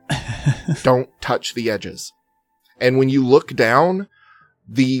out. Don't touch the edges. And when you look down,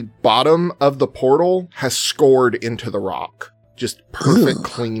 the bottom of the portal has scored into the rock. Just perfect,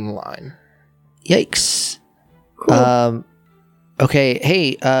 clean line. Yikes. Cool. Okay,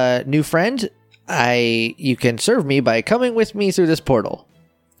 hey, new friend, you can serve me by coming with me through this portal.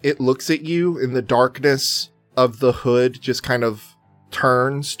 It looks at you in the darkness of the hood, just kind of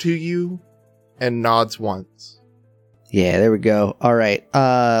turns to you and nods once. Yeah, there we go. All right.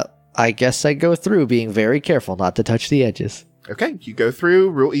 I guess I go through being very careful not to touch the edges. Okay, you go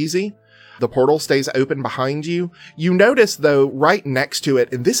through real easy. The portal stays open behind you. You notice, though, right next to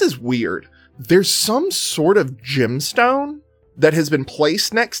it, and this is weird, there's some sort of gemstone that has been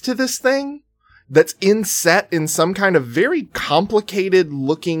placed next to this thing that's inset in some kind of very complicated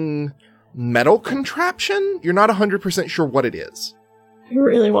looking metal contraption. You're not 100% sure what it is. I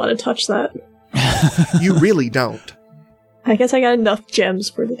really want to touch that. You really don't. I guess I got enough gems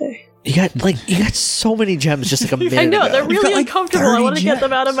for today. You got so many gems just like a minute I know, ago. they're really got, like, uncomfortable. I 30 want to get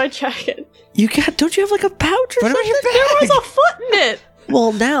them gems. out of my jacket. Don't you have like a pouch or Put 'em in something? your There was a foot in it!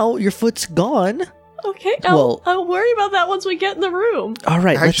 Well, now your foot's gone. Okay, Well- I'll worry about that once we get in the room. All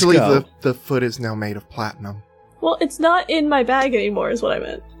right, Actually, let's go. the foot is now made of platinum. Well, it's not in my bag anymore, is what I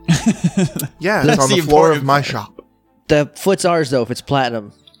meant. Yeah, That's it's on the the floor of important my part. shop. The foot's ours though if it's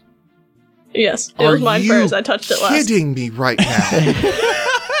platinum. Yes, it Are was mine you first. I touched it last. kidding me right now?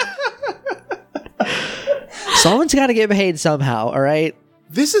 Someone's got to get paid somehow, all right?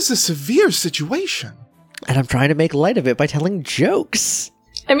 This is a severe situation. And I'm trying to make light of it by telling jokes.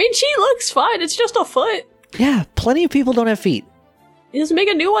 I mean, she looks fine. It's just a foot. Yeah, plenty of people don't have feet. Just make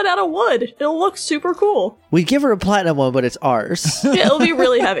a new one out of wood. It'll look super cool. We give her a platinum one, but it's ours. Yeah, it'll be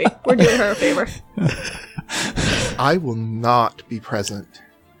really heavy. We're doing her a favor. I will not be present.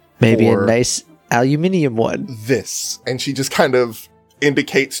 Maybe Or- a nice aluminium one. This. And she just kind of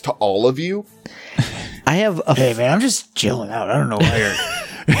indicates to all of you. I have a Hey man, I'm just chilling out. I don't know why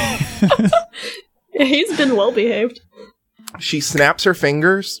you're. He's been well behaved. She snaps her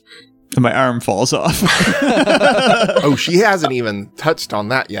fingers. And my arm falls off. Oh, she hasn't even touched on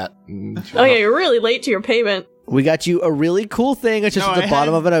that yet. Oh yeah, you're really late to your payment. We got you a really cool thing. It's just No, at the I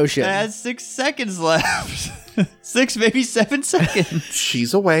bottom had- of an ocean. I had 6 seconds left. 6, maybe 7 seconds.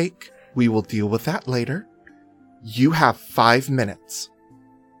 She's awake. We will deal with that later. You have 5 minutes.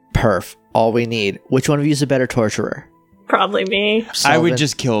 Perf. All we need. Which one of you is a better torturer? Probably me. I Sullivan? would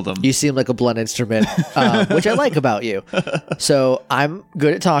just kill them. You seem like a blunt instrument, which I like about you. So I'm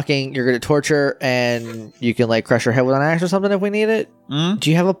good at talking. You're good at torture, and you can like crush her head with an axe or something if we need it. Mm? Do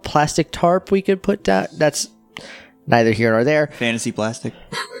you have a plastic tarp we could put down? That's neither here nor there. Fantasy plastic.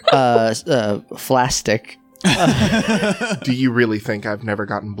 Plastic. Do you really think I've never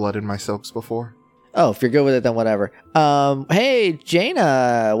gotten blood in my silks before? Oh, if you're good with it, then whatever. Hey,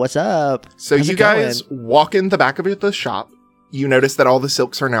 Jaina, what's up? So How's you it going? guys walk in the back of the shop. You notice that all the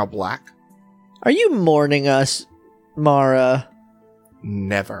silks are now black. Are you mourning us, Mara?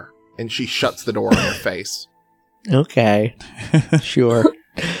 Never. And she shuts the door on your face. Okay, sure.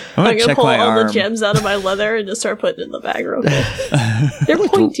 I'm I'm gonna gonna check pull my all arm. the gems out of my leather and just start putting it in the bag real quick. They're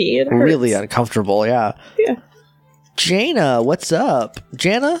pointy. It hurts. Really uncomfortable, yeah. Yeah. Jaina, what's up?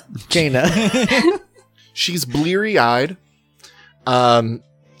 Jaina? She's bleary-eyed,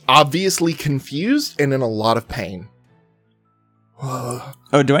 obviously confused and in a lot of pain.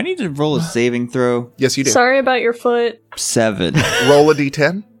 Oh, do I need to roll a saving throw? Yes, you do. Sorry about your foot. 7. Roll a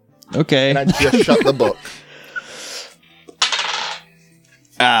d10, Okay. and I just shut the book.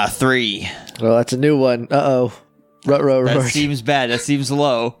 3. Well, that's a new one. Uh-oh. Ruh-roh, That ruh. seems bad. That seems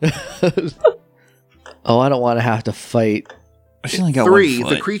low. Oh, I don't want to have to fight. I only got 3. 1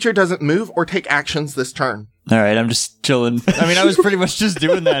 The foot. creature doesn't move or take actions this turn. All right, I'm just chilling. I mean, I was pretty much just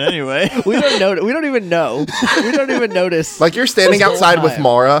doing that anyway. We don't know. We don't even know. We don't even notice. Like, you're standing This whole outside with time.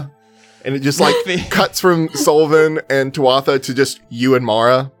 Mara, and it just, like, cuts from Solvin and Tuatha to just you and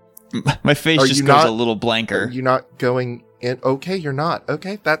Mara. My face Are just you goes not- a little Are blanker. you not going in? Okay, you're not.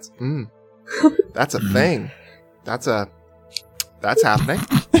 Okay, that's a thing. That's happening.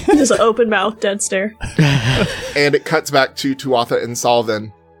 Just an open mouth, dead stare. And it cuts back to Tuatha and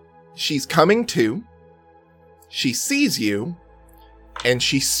Solvin. She's coming to. She sees you, and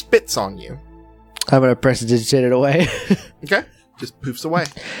she spits on you. I'm going to prestidigitate it away. Okay, just poofs away.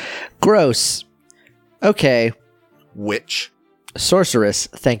 Gross. Okay. Witch. Sorceress.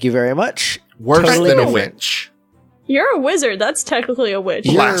 Thank you very much. Worse Totally than a different. witch. You're a wizard. That's technically a witch.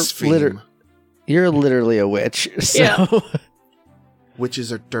 You're Blaspheme. You're literally a witch. So Yeah.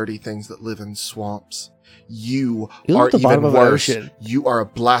 Witches are dirty things that live in swamps. You You live are at the bottom even of an worse. ocean. You are a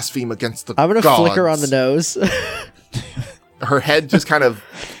blaspheme against the I'm going to gods. flick her on the nose. Her head just kind of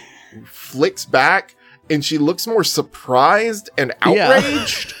flicks back, and she looks more surprised and Yeah.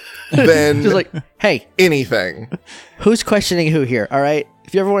 outraged than Just like, hey, anything. who's questioning who here? All right.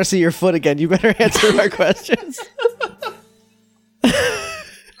 If you ever want to see your foot again, you better answer our questions.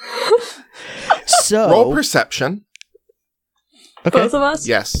 So, Roll perception. okay. Both of us?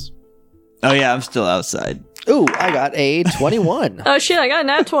 Yes. Oh yeah, I'm still outside. Ooh, I got a 21. Oh shit, I got a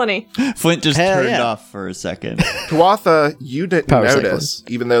nat 20. Flint just Hell turned yeah. off for a second. Tuatha, you didn't Power notice,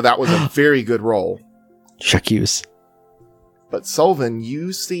 even though that was a very good roll. Shakuse. But Solvin,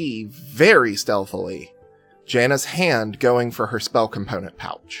 you see very stealthily Janna's hand going for her spell component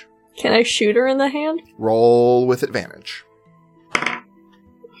pouch. Can I shoot her in the hand? Roll with advantage.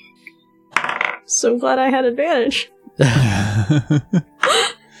 So glad I had advantage.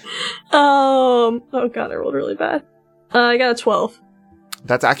 Oh god, I rolled really bad. I got a 12.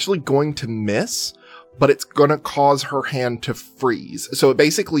 That's actually going to miss, but it's going to cause her hand to freeze. So it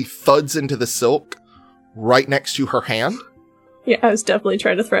basically thuds into the silk right next to her hand, Yeah, I was definitely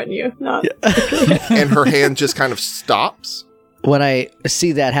trying to threaten you. Not. and her hand just kind of stops. When I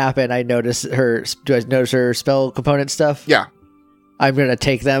see that happen, I notice her. Do I notice her spell component stuff? Yeah. I'm gonna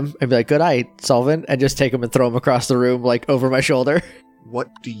take them and be like, "Good eye, Solvin," and just take them and throw them across the room, like over my shoulder. What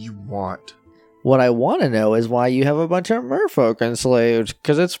do you want? What I want to know is why you have a bunch of merfolk enslaved,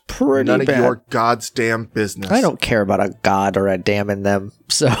 because it's pretty None bad. of your god's damn business. I don't care about a god or a damn in them,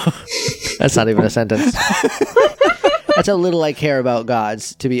 so that's not even a sentence. That's how little I care about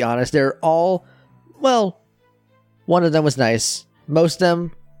gods, to be honest. They're all, well, one of them was nice. Most of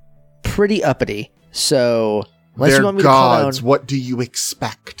them, pretty uppity. So, unless They're you want me to call gods. down, What do you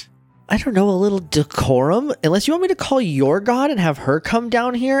expect? I don't know, a little decorum. Unless you want me to call your god and have her come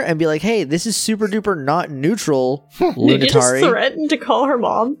down here and be like, hey, this is super duper not neutral, Did you just Lunatari. threaten to call her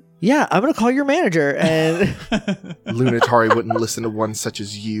mom? Yeah, I'm going to call your manager and... Lunatari wouldn't listen to one such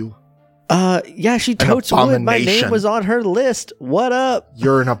as you. Yeah, she totes wood. My name abomination. was on her list. What up?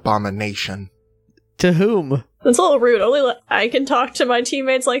 You're an abomination. To whom? That's a little rude. Only I can talk to my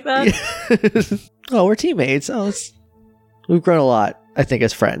teammates like that. Oh, we're teammates. We've grown a lot, I think,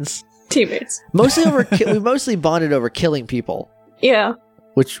 as friends. Teammates. Mostly we mostly bonded over killing people, Yeah.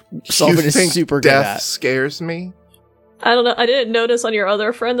 which You Solvin is think super good death at. scares me? I don't know. I didn't notice on your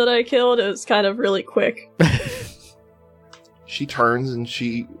other friend that I killed. It was kind of really quick. She turns and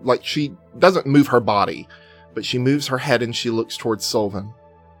she doesn't move her body, but she moves her head and she looks towards Solvin.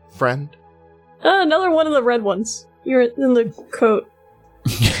 Friend? Another one of the red ones. You're in the coat.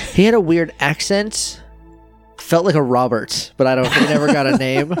 He had a weird accent. Felt like a Robert, but he never got a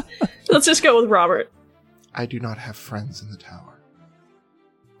name. Let's just go with Robert. I do not have friends in the tower.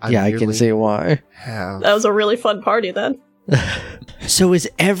 Yeah, I can merely see why. have That was a really fun party then. So is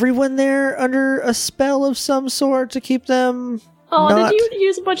everyone there under a spell of some sort to keep them? Oh, not... did you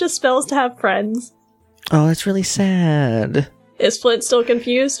use a bunch of spells to have friends? Oh, that's really sad. Is Flint still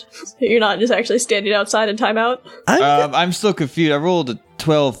confused? You're not just actually standing outside in timeout? I'm still confused. I rolled a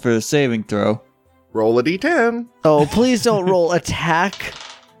 12 for the saving throw. roll a d10. Oh, please don't roll attack.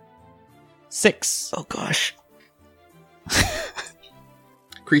 6. Oh gosh.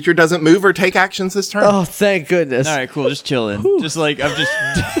 Creature doesn't move or take actions this turn. Oh, thank goodness. All right, cool. Just chilling. Just like I'm just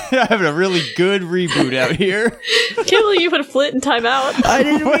having a really good reboot out here. Can't believe you put Flint in timeout. I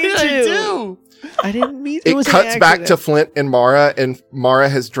didn't What mean did I to. do? I didn't mean It was an cuts back to accident. Flint and Mara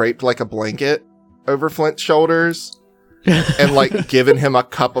has draped like a blanket over Flint's shoulders and like given him a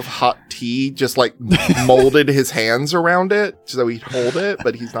cup of hot tea, just like molded his hands around it so he'd hold it,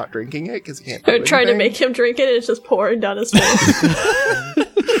 but he's not drinking it because he can't. do I'm trying to anything. make him drink it, and it's just pouring down his face.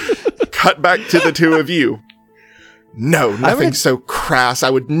 Cut back to the two of you. No, nothing gonna- so crass. I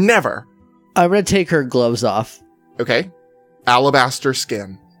would never. I'm gonna take her gloves off. Okay. Alabaster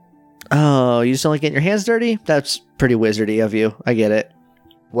skin. Oh, you just don't like getting your hands dirty? That's pretty wizardy of you. I get it.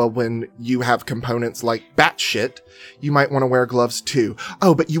 Well, when you have components like batshit, you might want to wear gloves too.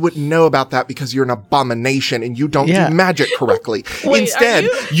 Oh, but you wouldn't know about that because you're an abomination and you don't Yeah. do magic correctly. Wait, Instead,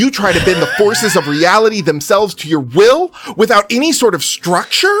 are you try to bend the forces of reality themselves to your will without any sort of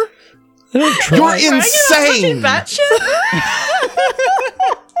structure? You're Bragging about insane! touching batshit?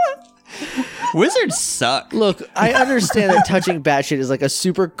 Wizards suck. Look, I understand that touching batshit is like a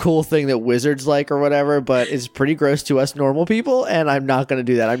super cool thing that wizards like or whatever, but it's pretty gross to us normal people, and I'm not going to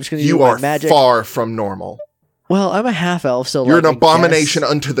do that. I'm just going to use You my are magic. far from normal. Well, I'm a half elf, so You're like, an I abomination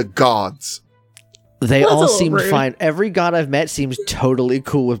guess unto the gods. They Well, all that's a seem little rude. fine. Every god I've met seems totally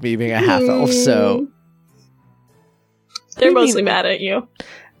cool with me being a half elf. So They're I mean- mostly mad at you.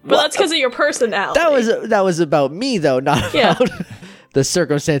 But that's because of your personality. that was about me though, not Yeah. about the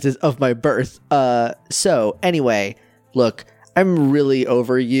circumstances of my birth. So anyway, look, I'm really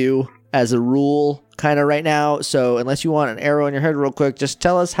over you as a rule kind of right now. So unless you want an arrow in your head real quick, just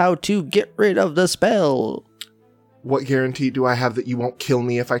tell us how to get rid of the spell. What guarantee do I have that you won't kill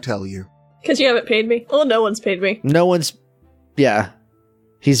me if I tell you? Because you haven't paid me. Well, no one's paid me. No one's, yeah,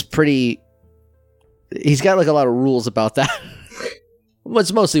 he's got like a lot of rules about that. Well,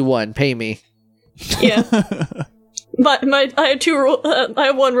 it's mostly one, pay me. Yeah. But I have two rule. I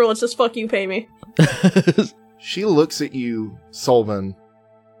have one rule. It's just fuck you, pay me. She looks at you, Solvin.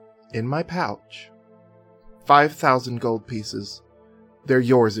 In my pouch. 5,000 gold pieces. They're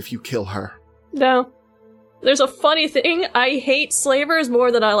yours if you kill her. No. There's a funny thing. I hate slavers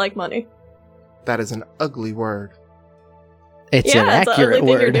more than I like money. That is an ugly word. It's an it's an ugly accurate thing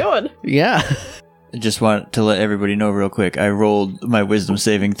word. you're doing. Yeah. I just want to let everybody know real quick. I rolled my wisdom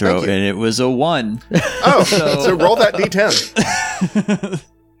saving throw, Thank you. and it was a 1. Oh, so roll that d10.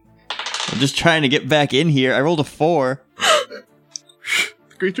 I'm just trying to get back in here. I rolled a 4. The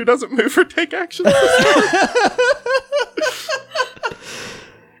creature doesn't move or take action.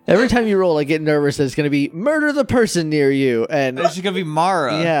 Every time you roll, I get nervous that it's going to be murder the person near you. And It's gonna be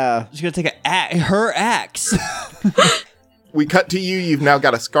Mara. yeah. She's gonna take her axe. We cut to you. You've now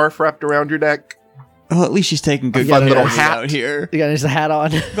got a scarf wrapped around your neck. Well, at least she's taking good fun care little of me hat. out here. You got just a hat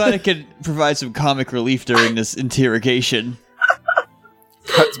on. Glad I could provide some comic relief during this interrogation.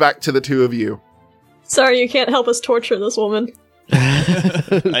 Cuts back to the two of you. Sorry, you can't help us torture this woman.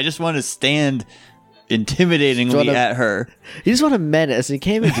 I just want to stand intimidatingly Sort of- at her. You just want to menace. You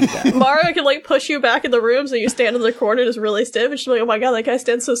can't even do that. Mara can like push you back in the room so you stand in the corner just really stiff, and she's like, "Oh my god, that guy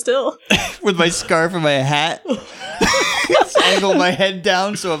stands so still." With my scarf and my hat. Angle my head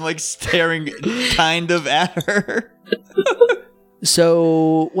down so I'm like staring kind of at her.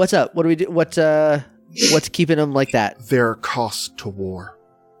 So, what's up? What do we do? What's keeping them like that? There are costs to war.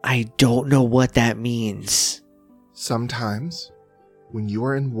 I don't know what that means. Sometimes, when you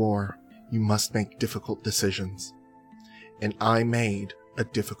are in war, you must make difficult decisions. And I made a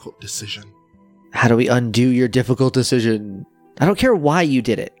difficult decision. How do we undo your difficult decision? I don't care why you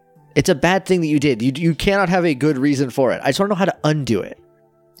did it. It's a bad thing that you did. You cannot have a good reason for it. I just want to know how to undo it.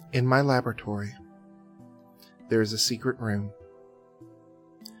 In my laboratory, there is a secret room.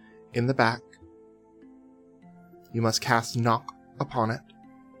 In the back, you must cast knock upon it,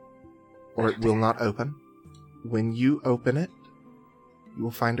 or it will not open. When you open it, you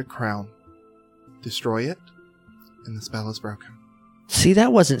will find a crown. Destroy it, and the spell is broken. See,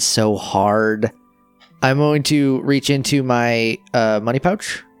 that wasn't so hard. I'm going to reach into my money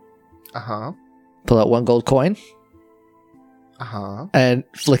pouch, Uh-huh. pull out 1 gold coin, Uh-huh. and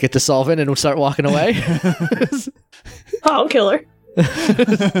flick it to Solvin and we'll start walking away. I'll kill her.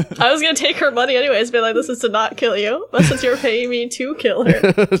 I was gonna take her money anyways, but like, this is to not kill you. But since you're paying me to kill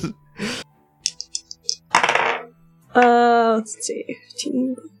her. Let's see.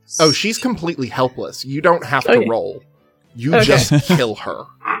 15. Oh, she's completely helpless. You don't have to Okay. roll. You Okay. just kill her.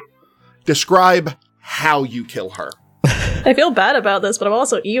 Describe how you kill her. I feel bad about this, but I'm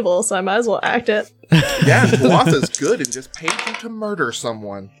also evil, so I might as well act it. Yeah, Tuatha's good and just paid you to murder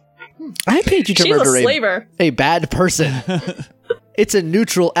someone. I paid you to She's a murder slaver. a bad person. It's a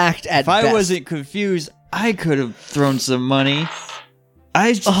neutral act at If I best. wasn't confused, I could have thrown some money.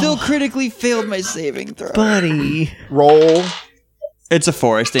 I still critically failed my saving throw. Buddy. Roll. It's a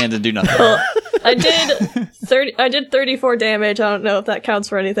 4. I stand and do nothing. Well, I did 34 damage. I don't know if that counts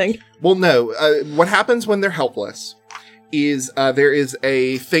for anything. Well, no. What happens when they're helpless is there is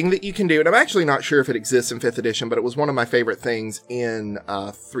a thing that you can do, and I'm actually not sure if it exists in 5th edition, but it was one of my favorite things in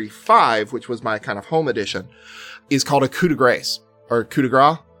 3.5, which was my kind of home edition, is called a coup de grace, or coup de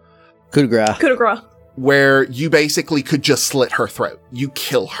grace, Coup de grace. Coup de grace. where you basically could just slit her throat. You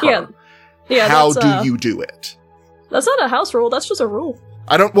kill her. Yeah. Yeah, How that's, do you do it? That's not a house rule, that's just a rule.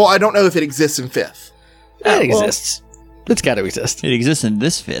 I don't know if it exists in 5th. It well- exists. It's got to exist. It exists in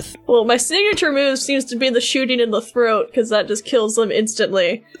this 5th. Well, my signature move seems to be the shooting in the throat, because that just kills them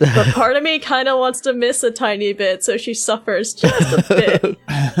instantly. But part of me kind of wants to miss a tiny bit, so she suffers just a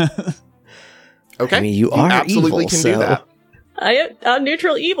bit. Okay. I mean, you are absolutely evil, can so- do that. I'm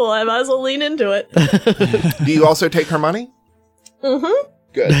neutral evil, I might as well lean into it. Do you also take her money? Mm-hmm.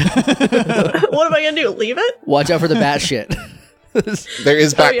 Good. What am I gonna do, leave it? Watch out for the bat shit. There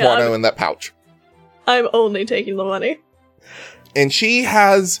is bat yeah, guano I'm- in that pouch. I'm only taking the money. And she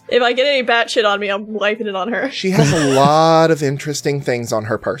has If I get any bat shit on me, I'm wiping it on her. a lot of interesting things on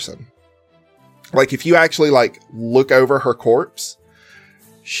her person. Like if you actually look over her corpse,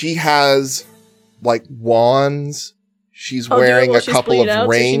 she has wands. She's I'll do it wearing while a she's couple bleeding of out,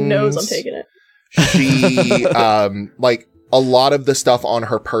 rings. so she knows I'm taking it. She a lot of the stuff on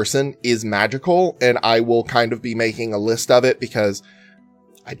her person is magical, and I will kind of be making a list of it because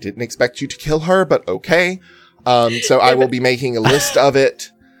I didn't expect you to kill her, but okay. So I will be making a list of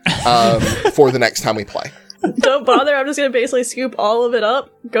it for the next time we play. Don't bother, I'm just gonna basically scoop all of it up,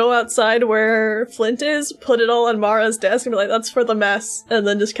 go outside where Flint is, put it all on Mara's desk, and be like, that's for the mess, and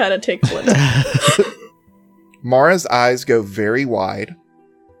then just kind of take Flint. Mara's eyes go very wide,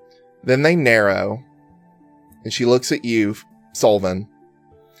 Then they narrow, and she looks at you, Solvin.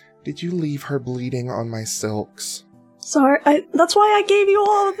 Did you leave her bleeding on my silks? Sorry, that's why I gave you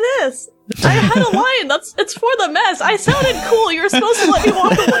all of this. I had a line. It's for the mess. I sounded cool. You were supposed to let me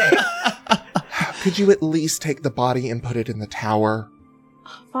walk away. Could you at least take the body and put it in the tower?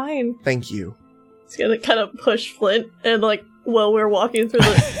 Fine. Thank you. He's gonna kind of push Flint, and like while we're walking through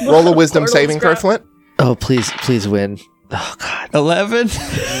the Roll a wisdom portal, saving throw, grab- Flint. Oh, please win. Oh, God. 11.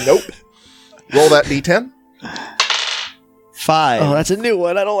 Nope. Roll that d10. 5. Oh, that's a new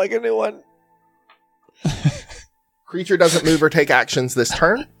one. I don't like a new one. Creature doesn't move or take actions this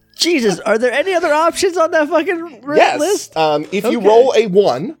turn. Jesus, are there any other options on that fucking list? If you Okay. roll a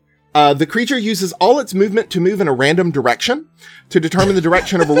 1, the creature uses all its movement to move in a random direction. To determine the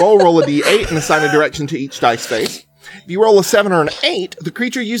direction of a roll a d8 and assign a direction to each dice face. If you roll a 7 or an 8, the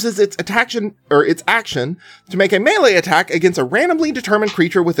creature uses its action to make a melee attack against a randomly determined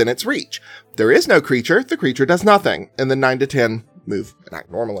creature within its reach. If there is no creature, the creature does nothing, and then 9 to 10 move and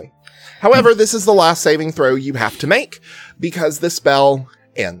act normally. However, this is the last saving throw you have to make, because the spell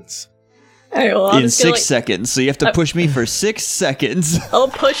ends. Alright, well, I'm In just gonna, 6 seconds. So you have to push me for 6 seconds. I'll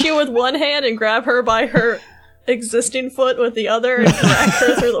push you with one hand and grab her by her existing foot with the other and drag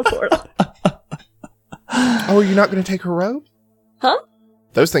her through the portal. Oh, are you not going to take her robe? Huh?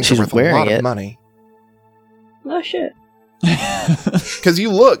 Those things She's are worth a wearing lot it. of money. Oh shit. Because you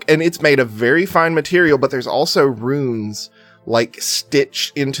look, and it's made of very fine material, but there's also runes, like,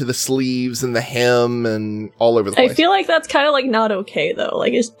 stitched into the sleeves and the hem and all over the place. I feel like that's kind of like not okay though.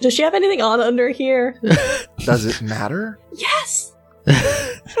 Like, does she have anything on under here? Does it matter? Yes.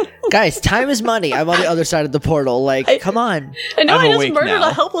 Guys, time is money. I'm on the other side of the portal. Like, come on. I know I'm I just awake murdered now.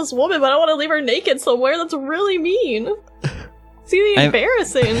 a helpless woman, but I want to leave her naked somewhere. That's really mean. It's really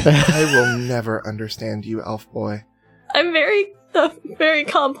embarrassing. I will never understand you, elf boy. I'm very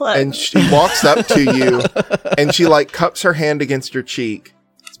complex. And she walks up to you, and she, like, cups her hand against your cheek.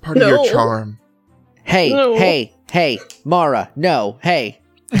 It's part of your No. charm. Hey, No. hey, Mara, no, hey.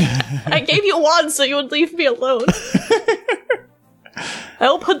 I gave you one so you would leave me alone.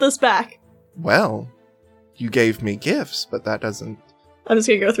 I'll put this back. Well, you gave me gifts, but that doesn't... I'm just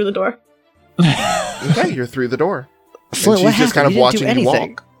gonna go through the door. Okay, you're through the door. Flint, and what she's just kind happened? of You didn't do watching you anything.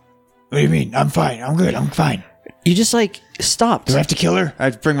 walk. What do you mean? I'm fine. I'm good. I'm fine. You just, like, stopped. Do I have to kill her?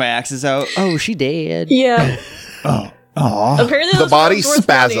 I bring my axes out. Oh, she dead. Yeah. Oh. Aw. Apparently The those body robes worth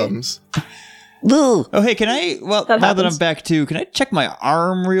money. spasms. Ugh. Oh, hey, can I... Well, That now that I'm happens. back too, can I check my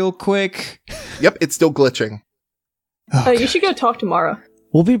arm real quick? Yep, it's still glitching. Oh, you should go talk to Mara.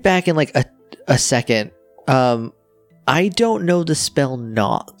 We'll be back in, like, a second. I don't know the spell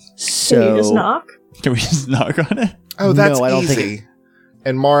knock, so... Can you just knock? Can we just knock on it? Oh, that's No, I don't easy. think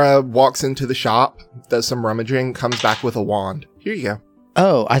And Mara walks into the shop, does some rummaging, comes back with a wand. Here you go.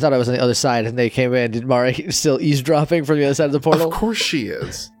 Oh, I thought I was on the other side and they came in. Did Mara still eavesdropping from the other side of the portal? Of course she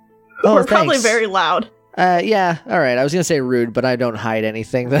is. Oh, We're probably thanks. very loud. Yeah, alright. I was gonna say rude, but I don't hide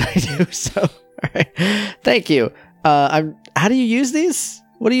anything that I do, so... Alright. Thank you. How do you use these?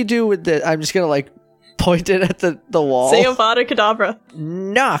 What do you do with the... I'm just gonna, like, point it at the wall. Say Avada Kedavra.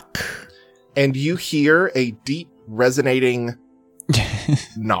 Knock. And you hear a deep, resonating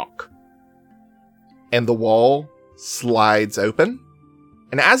knock. And the wall slides open.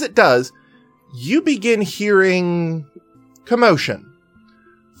 And as it does, you begin hearing commotion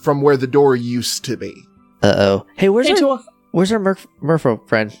from where the door used to be. Uh-oh. Hey, where's Hey, our Tua. Murpho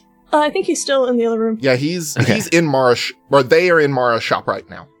friend? I think he's still in the other room. Yeah, he's Okay. in Mara's, or they are in Mara's shop right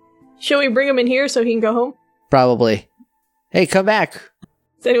now. Should we bring him in here so he can go home? Probably. Hey, come back.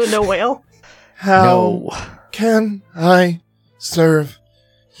 Does anyone know Whale? How No. can I serve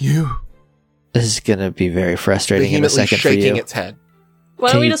you? This is gonna be very frustrating in a Vehemently second for shaking you. its head. Why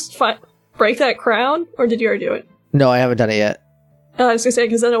Can don't we you- just break that crown? Or did you already do it? No, I haven't done it yet. I was gonna say,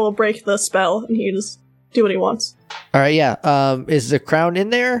 because then it will break the spell and he can just do what he wants. Alright, yeah. Is the crown in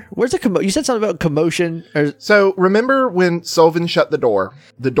there? Where's the you said something about commotion? Or... So remember when Solvin shut the door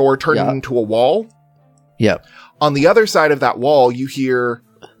turned Yeah. into a wall? Yep. On the other side of that wall, you hear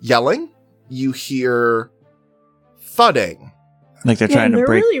yelling, you hear thudding. Like they're trying to they're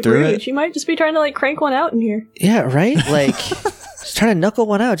break really through rude. it? She might just be trying to like crank one out in here. Yeah, right? Like, just trying to knuckle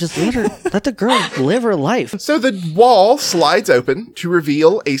one out. Just let the girl live her life. So the wall slides open to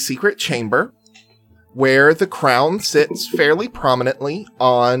reveal a secret chamber where the crown sits fairly prominently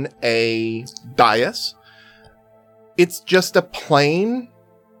on a dais. It's just a plain,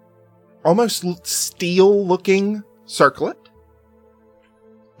 almost steel-looking circlet.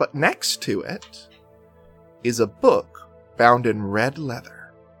 But next to it is a book bound in red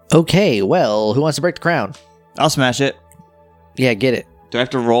leather. Okay, well, who wants to break the crown? I'll smash it. Yeah, get it. Do I have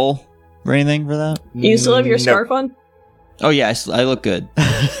to roll? or anything for that? You still have your No. scarf on? Oh yeah, I look good.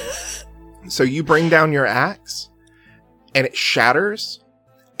 So you bring down your axe, and it shatters,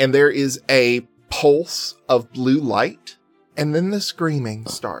 and there is a pulse of blue light, and then the screaming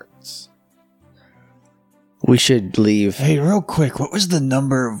starts. We should leave. Hey, real quick, what was the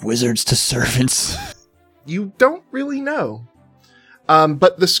number of wizards to servants? You don't really know.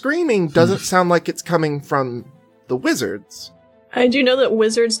 But the screaming doesn't sound like it's coming from the wizards. I do know that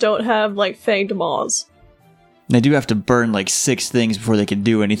wizards don't have, like, fanged maws. They do have to burn like 6 things before they can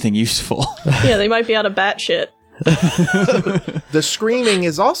do anything useful. Yeah, they might be out of bat shit. The screaming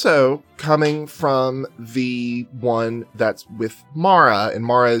is also coming from the one that's with Mara, and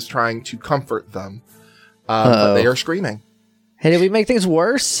Mara is trying to comfort them. But they are screaming. Hey, did we make things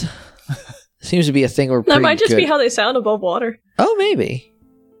worse? Seems to be a thing we're That pretty might just good. be how they sound above water. Oh, maybe.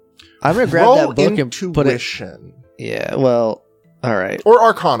 I'm gonna grab Roll that book and put it. intuition. Yeah. Well. All right. Or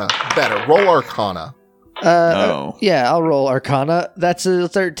Arcana. Better. Roll Arcana. Oh. Yeah, I'll roll Arcana. That's a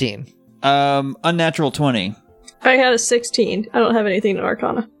 13. Unnatural 20. I had a 16. I don't have anything in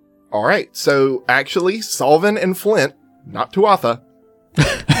Arcana. All right. So actually, Solvin and Flint, not Tuatha.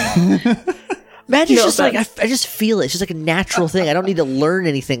 Magic's No just like offense. I just feel it. It's just like a natural thing. I don't need to learn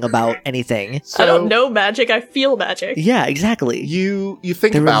anything about anything. So I don't know magic, I feel magic. Yeah, exactly. You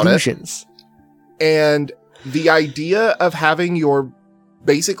think They're about illusions. it, and the idea of having your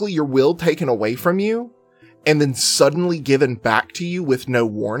will taken away from you, and then suddenly given back to you with no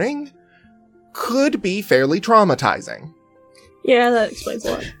warning, could be fairly traumatizing. Yeah, that explains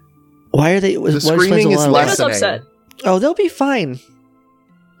a lot. Why are they? The what explains screaming a is lot of I that? was lessening. upset. Oh, they'll be fine.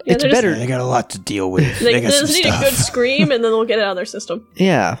 Yeah, It's they're just- better. They got a lot to deal with. They got some just need a stuff. good scream, and then they'll get it out of their system.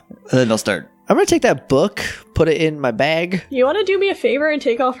 Yeah, And then they'll start. I'm gonna take that book, put it in my bag. You want to do me a favor and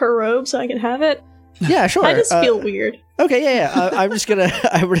take off her robe so I can have it? Yeah, sure. I just feel weird. Okay, yeah. I'm just gonna.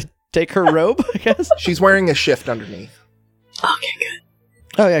 I'm gonna take her robe. I guess. She's wearing a shift underneath. Okay, good.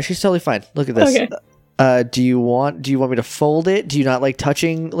 Oh yeah, she's totally fine. Look at this. Okay. Do you want me to fold it? Do you not like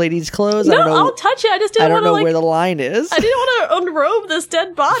touching ladies' clothes? No, I don't know. I'll touch it. I just I didn't don't want to know like. where the line is. I didn't want to unrobe this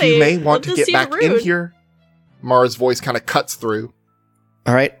dead body. You may want That to just get seemed back in rude. here. Mara's voice kind of cuts through.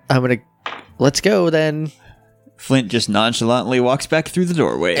 All right, let's go then. Flint just nonchalantly walks back through the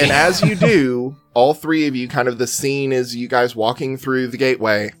doorway. And as you do, all three of you, kind of the scene is you guys walking through the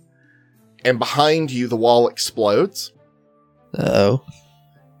gateway, and behind you, the wall explodes. Oh.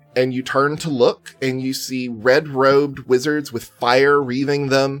 And you turn to look, and you see red-robed wizards with fire wreathing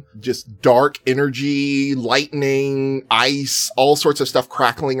them, just dark energy, lightning, ice, all sorts of stuff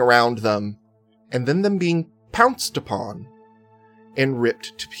crackling around them, and then them being pounced upon and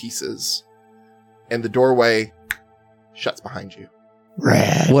ripped to pieces. And the doorway shuts behind you.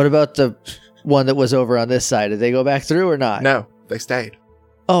 Rad. What about the one that was over on this side? Did they go back through or not? No, they stayed.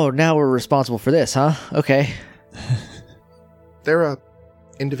 Oh, now we're responsible for this, huh? Okay. They're a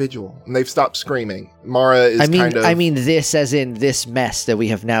individual, and they've stopped screaming. Mara is I mean this as in this mess that we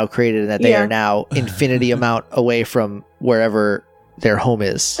have now created, and that they Yeah. are now infinity amount away from wherever their home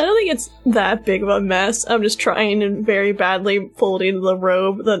is. I don't think it's that big of a mess. I'm just trying and very badly folding the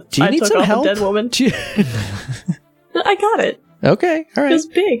robe that Do you I need took some off help? a dead woman. Do you- I got it. okay, all It right. was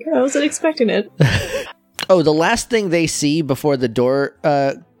big. I wasn't expecting it. Oh, the last thing they see before the door,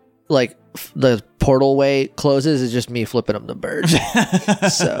 the portal way closes is just me flipping them the bird.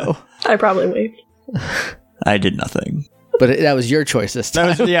 So, I probably waved. I did nothing. but that was your choice this time.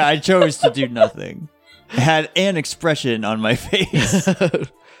 That was, yeah, I chose to do nothing. I had an expression on my face.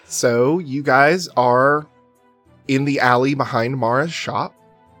 So you guys are in the alley behind Mara's shop,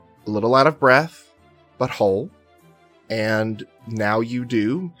 a little out of breath, but whole. And now you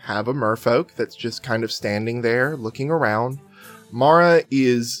do have a merfolk that's just kind of standing there looking around. Mara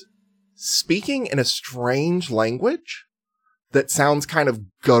is speaking in a strange language that sounds kind of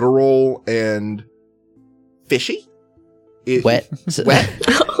guttural and fishy. Wet. Wet.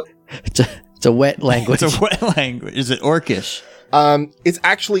 It's a wet language. It's a wet language. Is it Orcish? It's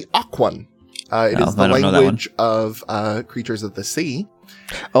actually Aquan. It is the I don't know that language of creatures of the sea.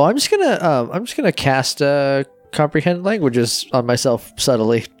 Oh, I'm just gonna cast comprehend languages on myself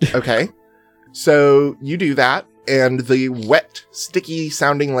subtly. Okay. So you do that, and the wet, sticky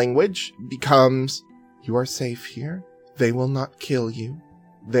sounding language becomes, "You are safe here. They will not kill you.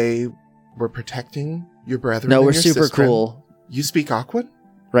 They were protecting your brethren. No, and we're your super sistren." cool. You speak Aquan?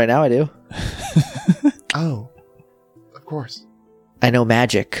 Right now, I do. Oh, of course. I know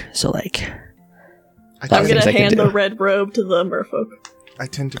magic, so like, I I'm Things tend, gonna I can hand do. the red robe to the merfolk. I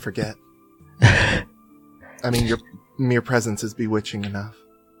tend to forget. I mean, your mere presence is bewitching enough.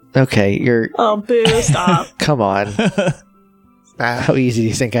 okay, you're. Oh, boo, stop. Come on. Bad. How easy do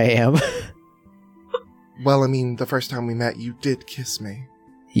you think I am? Well, I mean, the first time we met, you did kiss me.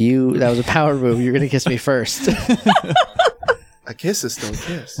 That was a power move. You're going to kiss me first. A kiss is still a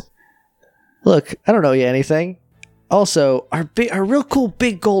kiss. Look, I don't know you anything. Also, our real cool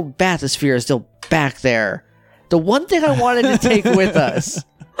big gold bathysphere is still back there. The one thing I wanted to take with us.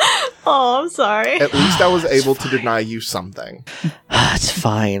 Oh, I'm sorry. At least I was able to deny you something. It's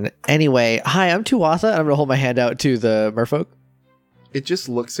fine. Anyway, hi, I'm Tuatha, and I'm going to hold my hand out to the merfolk. It just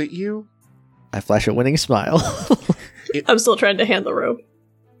looks at you. I flash a winning smile. I'm still trying to hand the robe.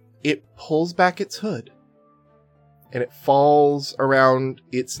 It pulls back its hood. And it falls around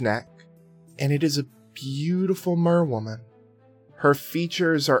its neck. And it is a beautiful merwoman. Her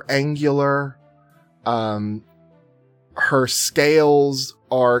features are angular. Her scales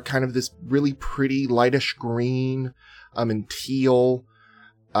are kind of this really pretty lightish green and teal.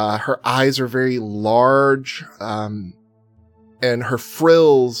 Her eyes are very large. And her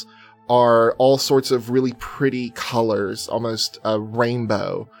frills are all sorts of really pretty colors, almost a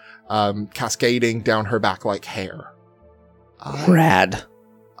rainbow, cascading down her back like hair. Rad.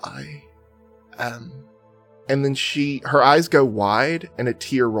 And then her eyes go wide and a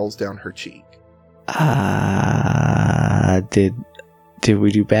tear rolls down her cheek. Did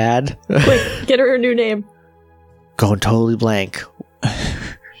we do bad? Quick, get her a new name. Going totally blank.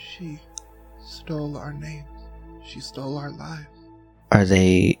 She stole our names. She stole our lives. Are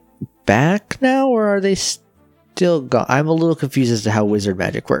they back now, or are they still gone? I'm a little confused as to how wizard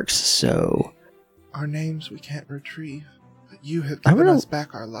magic works, so... Our names we can't retrieve, but you have given us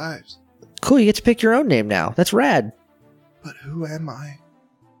back our lives. Cool, you get to pick your own name now. That's rad. But who am I?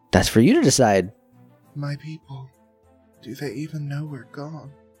 That's for you to decide. My people. Do they even know we're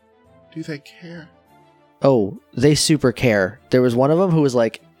gone? Do they care? Oh, they super care. There was one of them who was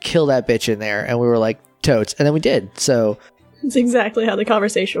like, kill that bitch in there, and we were like, totes, and then we did, so... That's exactly how the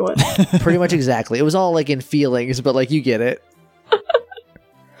conversation went. Pretty much exactly. It was all like in feelings, but like you get it.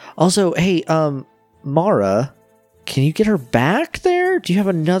 Also, hey, Mara, can you get her back there? Do you have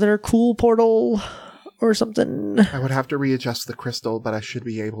another cool portal or something? I would have to readjust the crystal, but I should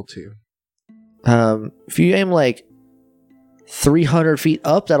be able to. If you aim like 300 feet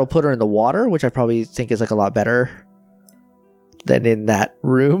up, that'll put her in the water, which I probably think is like a lot better than in that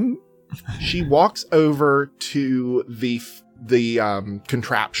room. She walks over to the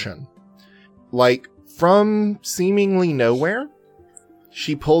contraption. Like, from seemingly nowhere,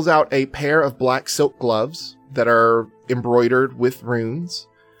 she pulls out a pair of black silk gloves that are embroidered with runes.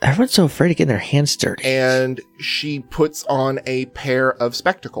 Everyone's so afraid of getting their hands dirty. And she puts on a pair of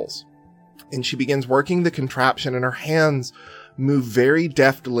spectacles. And she begins working the contraption, and her hands move very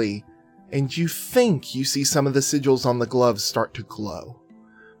deftly. And you think you see some of the sigils on the gloves start to glow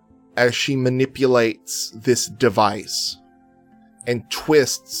as she manipulates this device and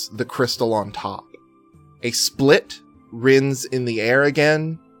twists the crystal on top. A split rins in the air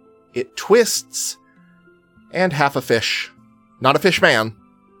again. It twists, and half a fish, not a fish man,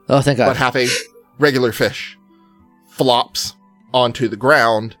 Oh, thank God. but half a regular fish, flops onto the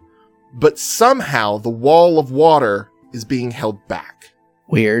ground, but somehow the wall of water is being held back.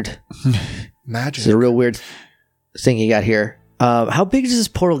 Weird. Magic. This is a real weird thing you got here. How big does this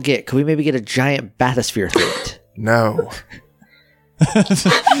portal get? Could we maybe get a giant bathysphere through it? No. I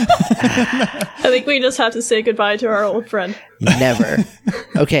think we just have to say goodbye to our old friend. Never.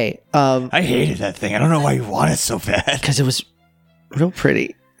 Okay. I hated that thing. I don't know why you want it so bad. Because it was real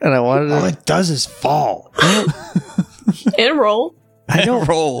pretty, and I wanted All to. it does is fall. And roll. I don't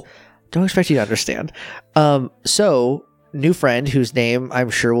roll. Don't expect you to understand. So new friend whose name I'm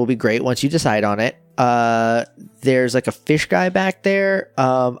sure will be great once you decide on it. There's like a fish guy back there.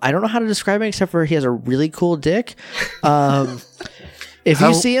 I don't know how to describe him except for he has a really cool dick. If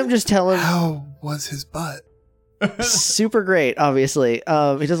you see him, just tell him. How was his butt? Super great, obviously.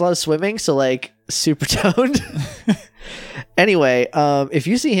 He does a lot of swimming, so like super toned. Anyway, if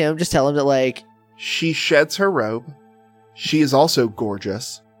you see him, just tell him that like She sheds her robe. She is also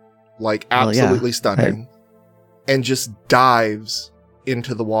gorgeous, like absolutely stunning, and just dives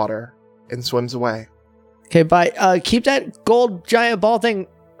into the water and swims away. okay, bye. Keep that gold giant ball thing.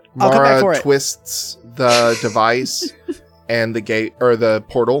 I'll come back for Mara it. twists the device, and the gate or the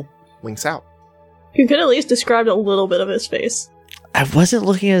portal winks out. You could at least describe a little bit of his face. I wasn't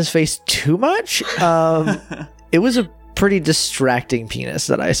looking at his face too much. It was a pretty distracting penis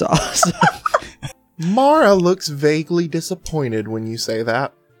that I saw. So. Mara looks vaguely disappointed when you say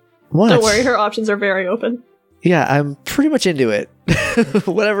that. What? Don't worry, her options are very open. Yeah, I'm pretty much into it.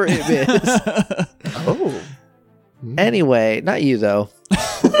 Whatever it is. Oh. Anyway, not you though.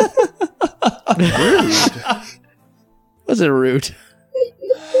 Rude. Wasn't rude.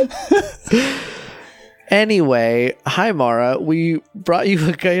 Anyway, hi Mara. We brought you,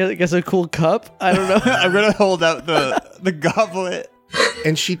 I guess, a cool cup. I don't know. I'm gonna hold out the goblet.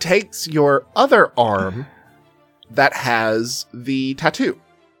 And she takes your other arm that has the tattoo.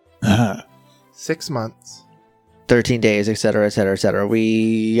 6 months. 13 days, etc., etc., etc.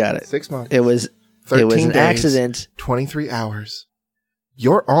 We got it. 6 months. It was 13 an days, accident. 23 hours.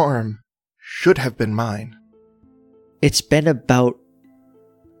 Your arm should have been mine. It's been about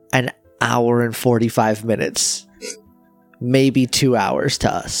an hour and 45 minutes. Maybe 2 hours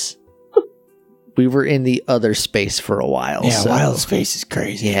to us. We were in the other space for a while. Yeah, so- wild space is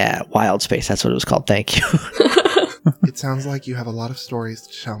crazy. Yeah, wild space. That's what it was called. Thank you. It sounds like you have a lot of stories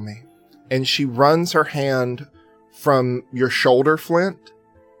to tell me. And she runs her hand from your shoulder flint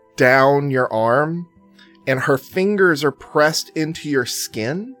down your arm, and her fingers are pressed into your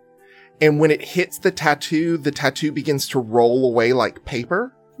skin. And when it hits the tattoo begins to roll away like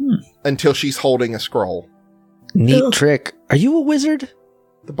paper until she's holding a scroll. Neat Ugh. trick. Are you a wizard?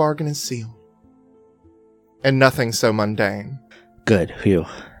 The bargain is sealed. And nothing so mundane. Good. Phew.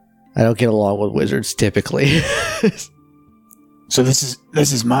 I don't get along with wizards typically. So this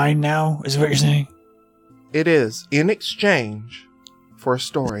is mine now, is what you're saying? It is in exchange for a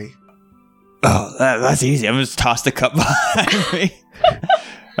story. Oh, that's easy. I'm gonna just toss the cup behind me.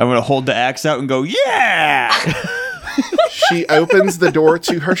 I'm gonna hold the axe out and go, yeah! She opens the door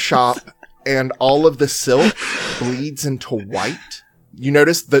to her shop, and all of the silk bleeds into white. You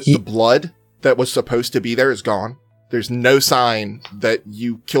notice that the blood that was supposed to be there is gone. There's no sign that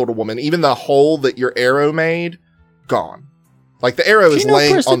you killed a woman. Even the hole that your arrow made, gone. Like, the arrow is know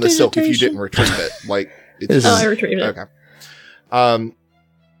laying on the silk if you prestidigitation? didn't retrieve it. Like, it's This Oh, is- I retrieved it. okay.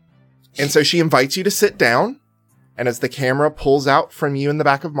 And so she invites you to sit down, and as the camera pulls out from you in the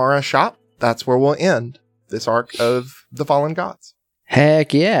back of Mara's shop, that's where we'll end this arc of the Fallen Gods.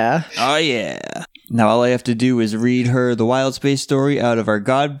 Heck yeah. Oh, yeah. Now all I have to do is read her the Wild Space story out of our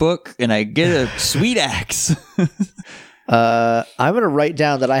god book, and I get a sweet axe. I'm gonna write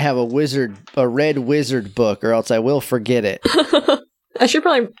down that I have a red wizard book, or else I will forget it. I should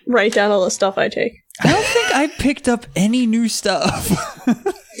probably write down all the stuff I take. I don't think I picked up any new stuff.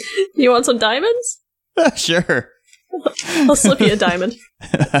 You want some diamonds? Sure. I'll slip you a diamond.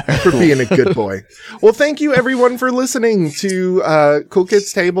 For being a good boy. Well, thank you everyone for listening to Cool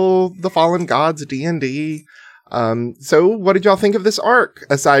Kids Table, The Fallen Gods, D&D. So what did y'all think of this arc,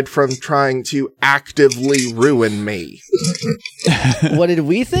 aside from trying to actively ruin me? What did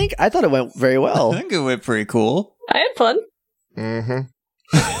we think? I thought it went very I well. think it went pretty cool. I had fun.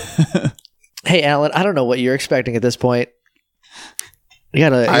 Mm-hmm. Hey, Alan, I don't know what you're expecting at this point. I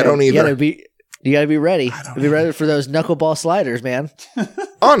don't You either. gotta be ready. Be ready for those knuckleball sliders, man.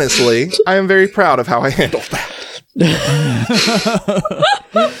 Honestly, I am very proud of how I handled that.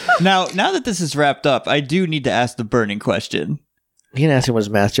 Now that this is wrapped up, I do need to ask the burning question. You can ask him what his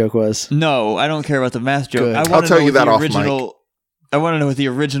math joke was. No, I don't care about the math joke. Good. I I'll want to tell know you what that the off original. I want to know what the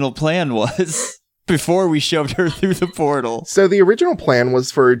original plan was before we shoved her through the portal. So the original plan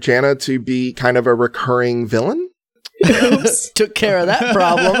was for Janna to be kind of a recurring villain. Oops. Took care of that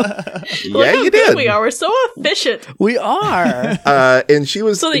problem. Look Yeah, how you good did. we are. We're so efficient. We are. And she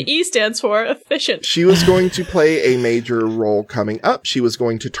was So the E stands for efficient. She was going to play a major role coming up. She was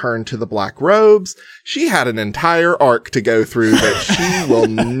going to turn to the Black Robes. She had an entire arc to go through that she will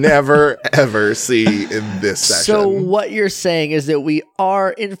never, ever see in this session. So what you're saying is that we are,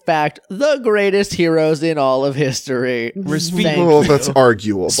 in fact, the greatest heroes in all of history. We're speed. Thank Well, you. that's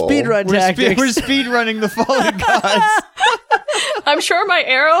arguable. Speedrun We're tactics. speed running the Fallen Gods. I'm sure my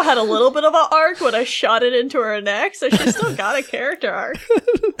arrow had a little bit of an arc when I shot it into her neck, so she still got a character arc.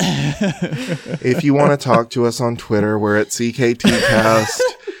 If you want to talk to us on Twitter, we're at CKTcast.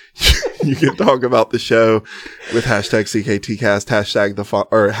 You can talk about the show with hashtag CKTcast,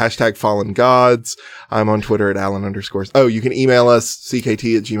 hashtag Fallen Gods. I'm on Twitter at Alan _ Oh, you can email us,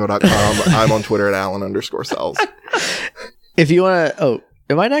 ckt@gmail.com. I'm on Twitter at Alan _cells. If you want to... Oh,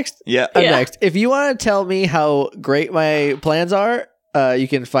 am I next? Yeah. I'm Yeah. next. If you want to tell me how great my plans are, you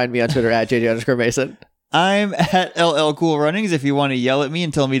can find me on Twitter at JJ_Mason. I'm at LL Cool Runnings if you want to yell at me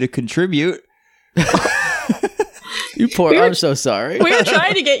and tell me to contribute. You poor... We were- I'm so sorry. We were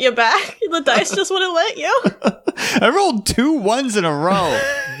trying to get you back. The dice just wouldn't let you. I rolled 2 1s in a row.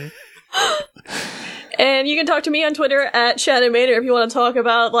 And you can talk to me on Twitter at Shannon Maynard if you want to talk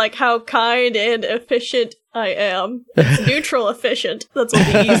about like how kind and efficient I am. It's neutral efficient. That's what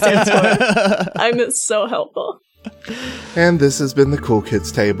the E stands for. I'm so helpful. And this has been the Cool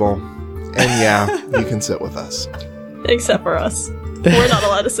Kids Table. And yeah, you can sit with us. Except for us. We're not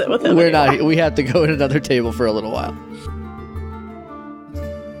allowed to sit with him We're anymore. not... We have to go at another table for a little while.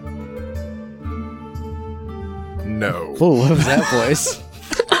 no. Oh, what was that voice?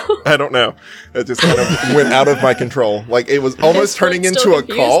 I don't know. It just kind of went out of my control. Like, it was almost turning Still into a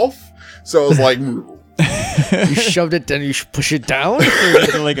confused? cough. So I was like, You shoved it, then you push it down?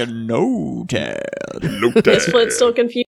 Like a no, Tad. nope. Is Flint still confused?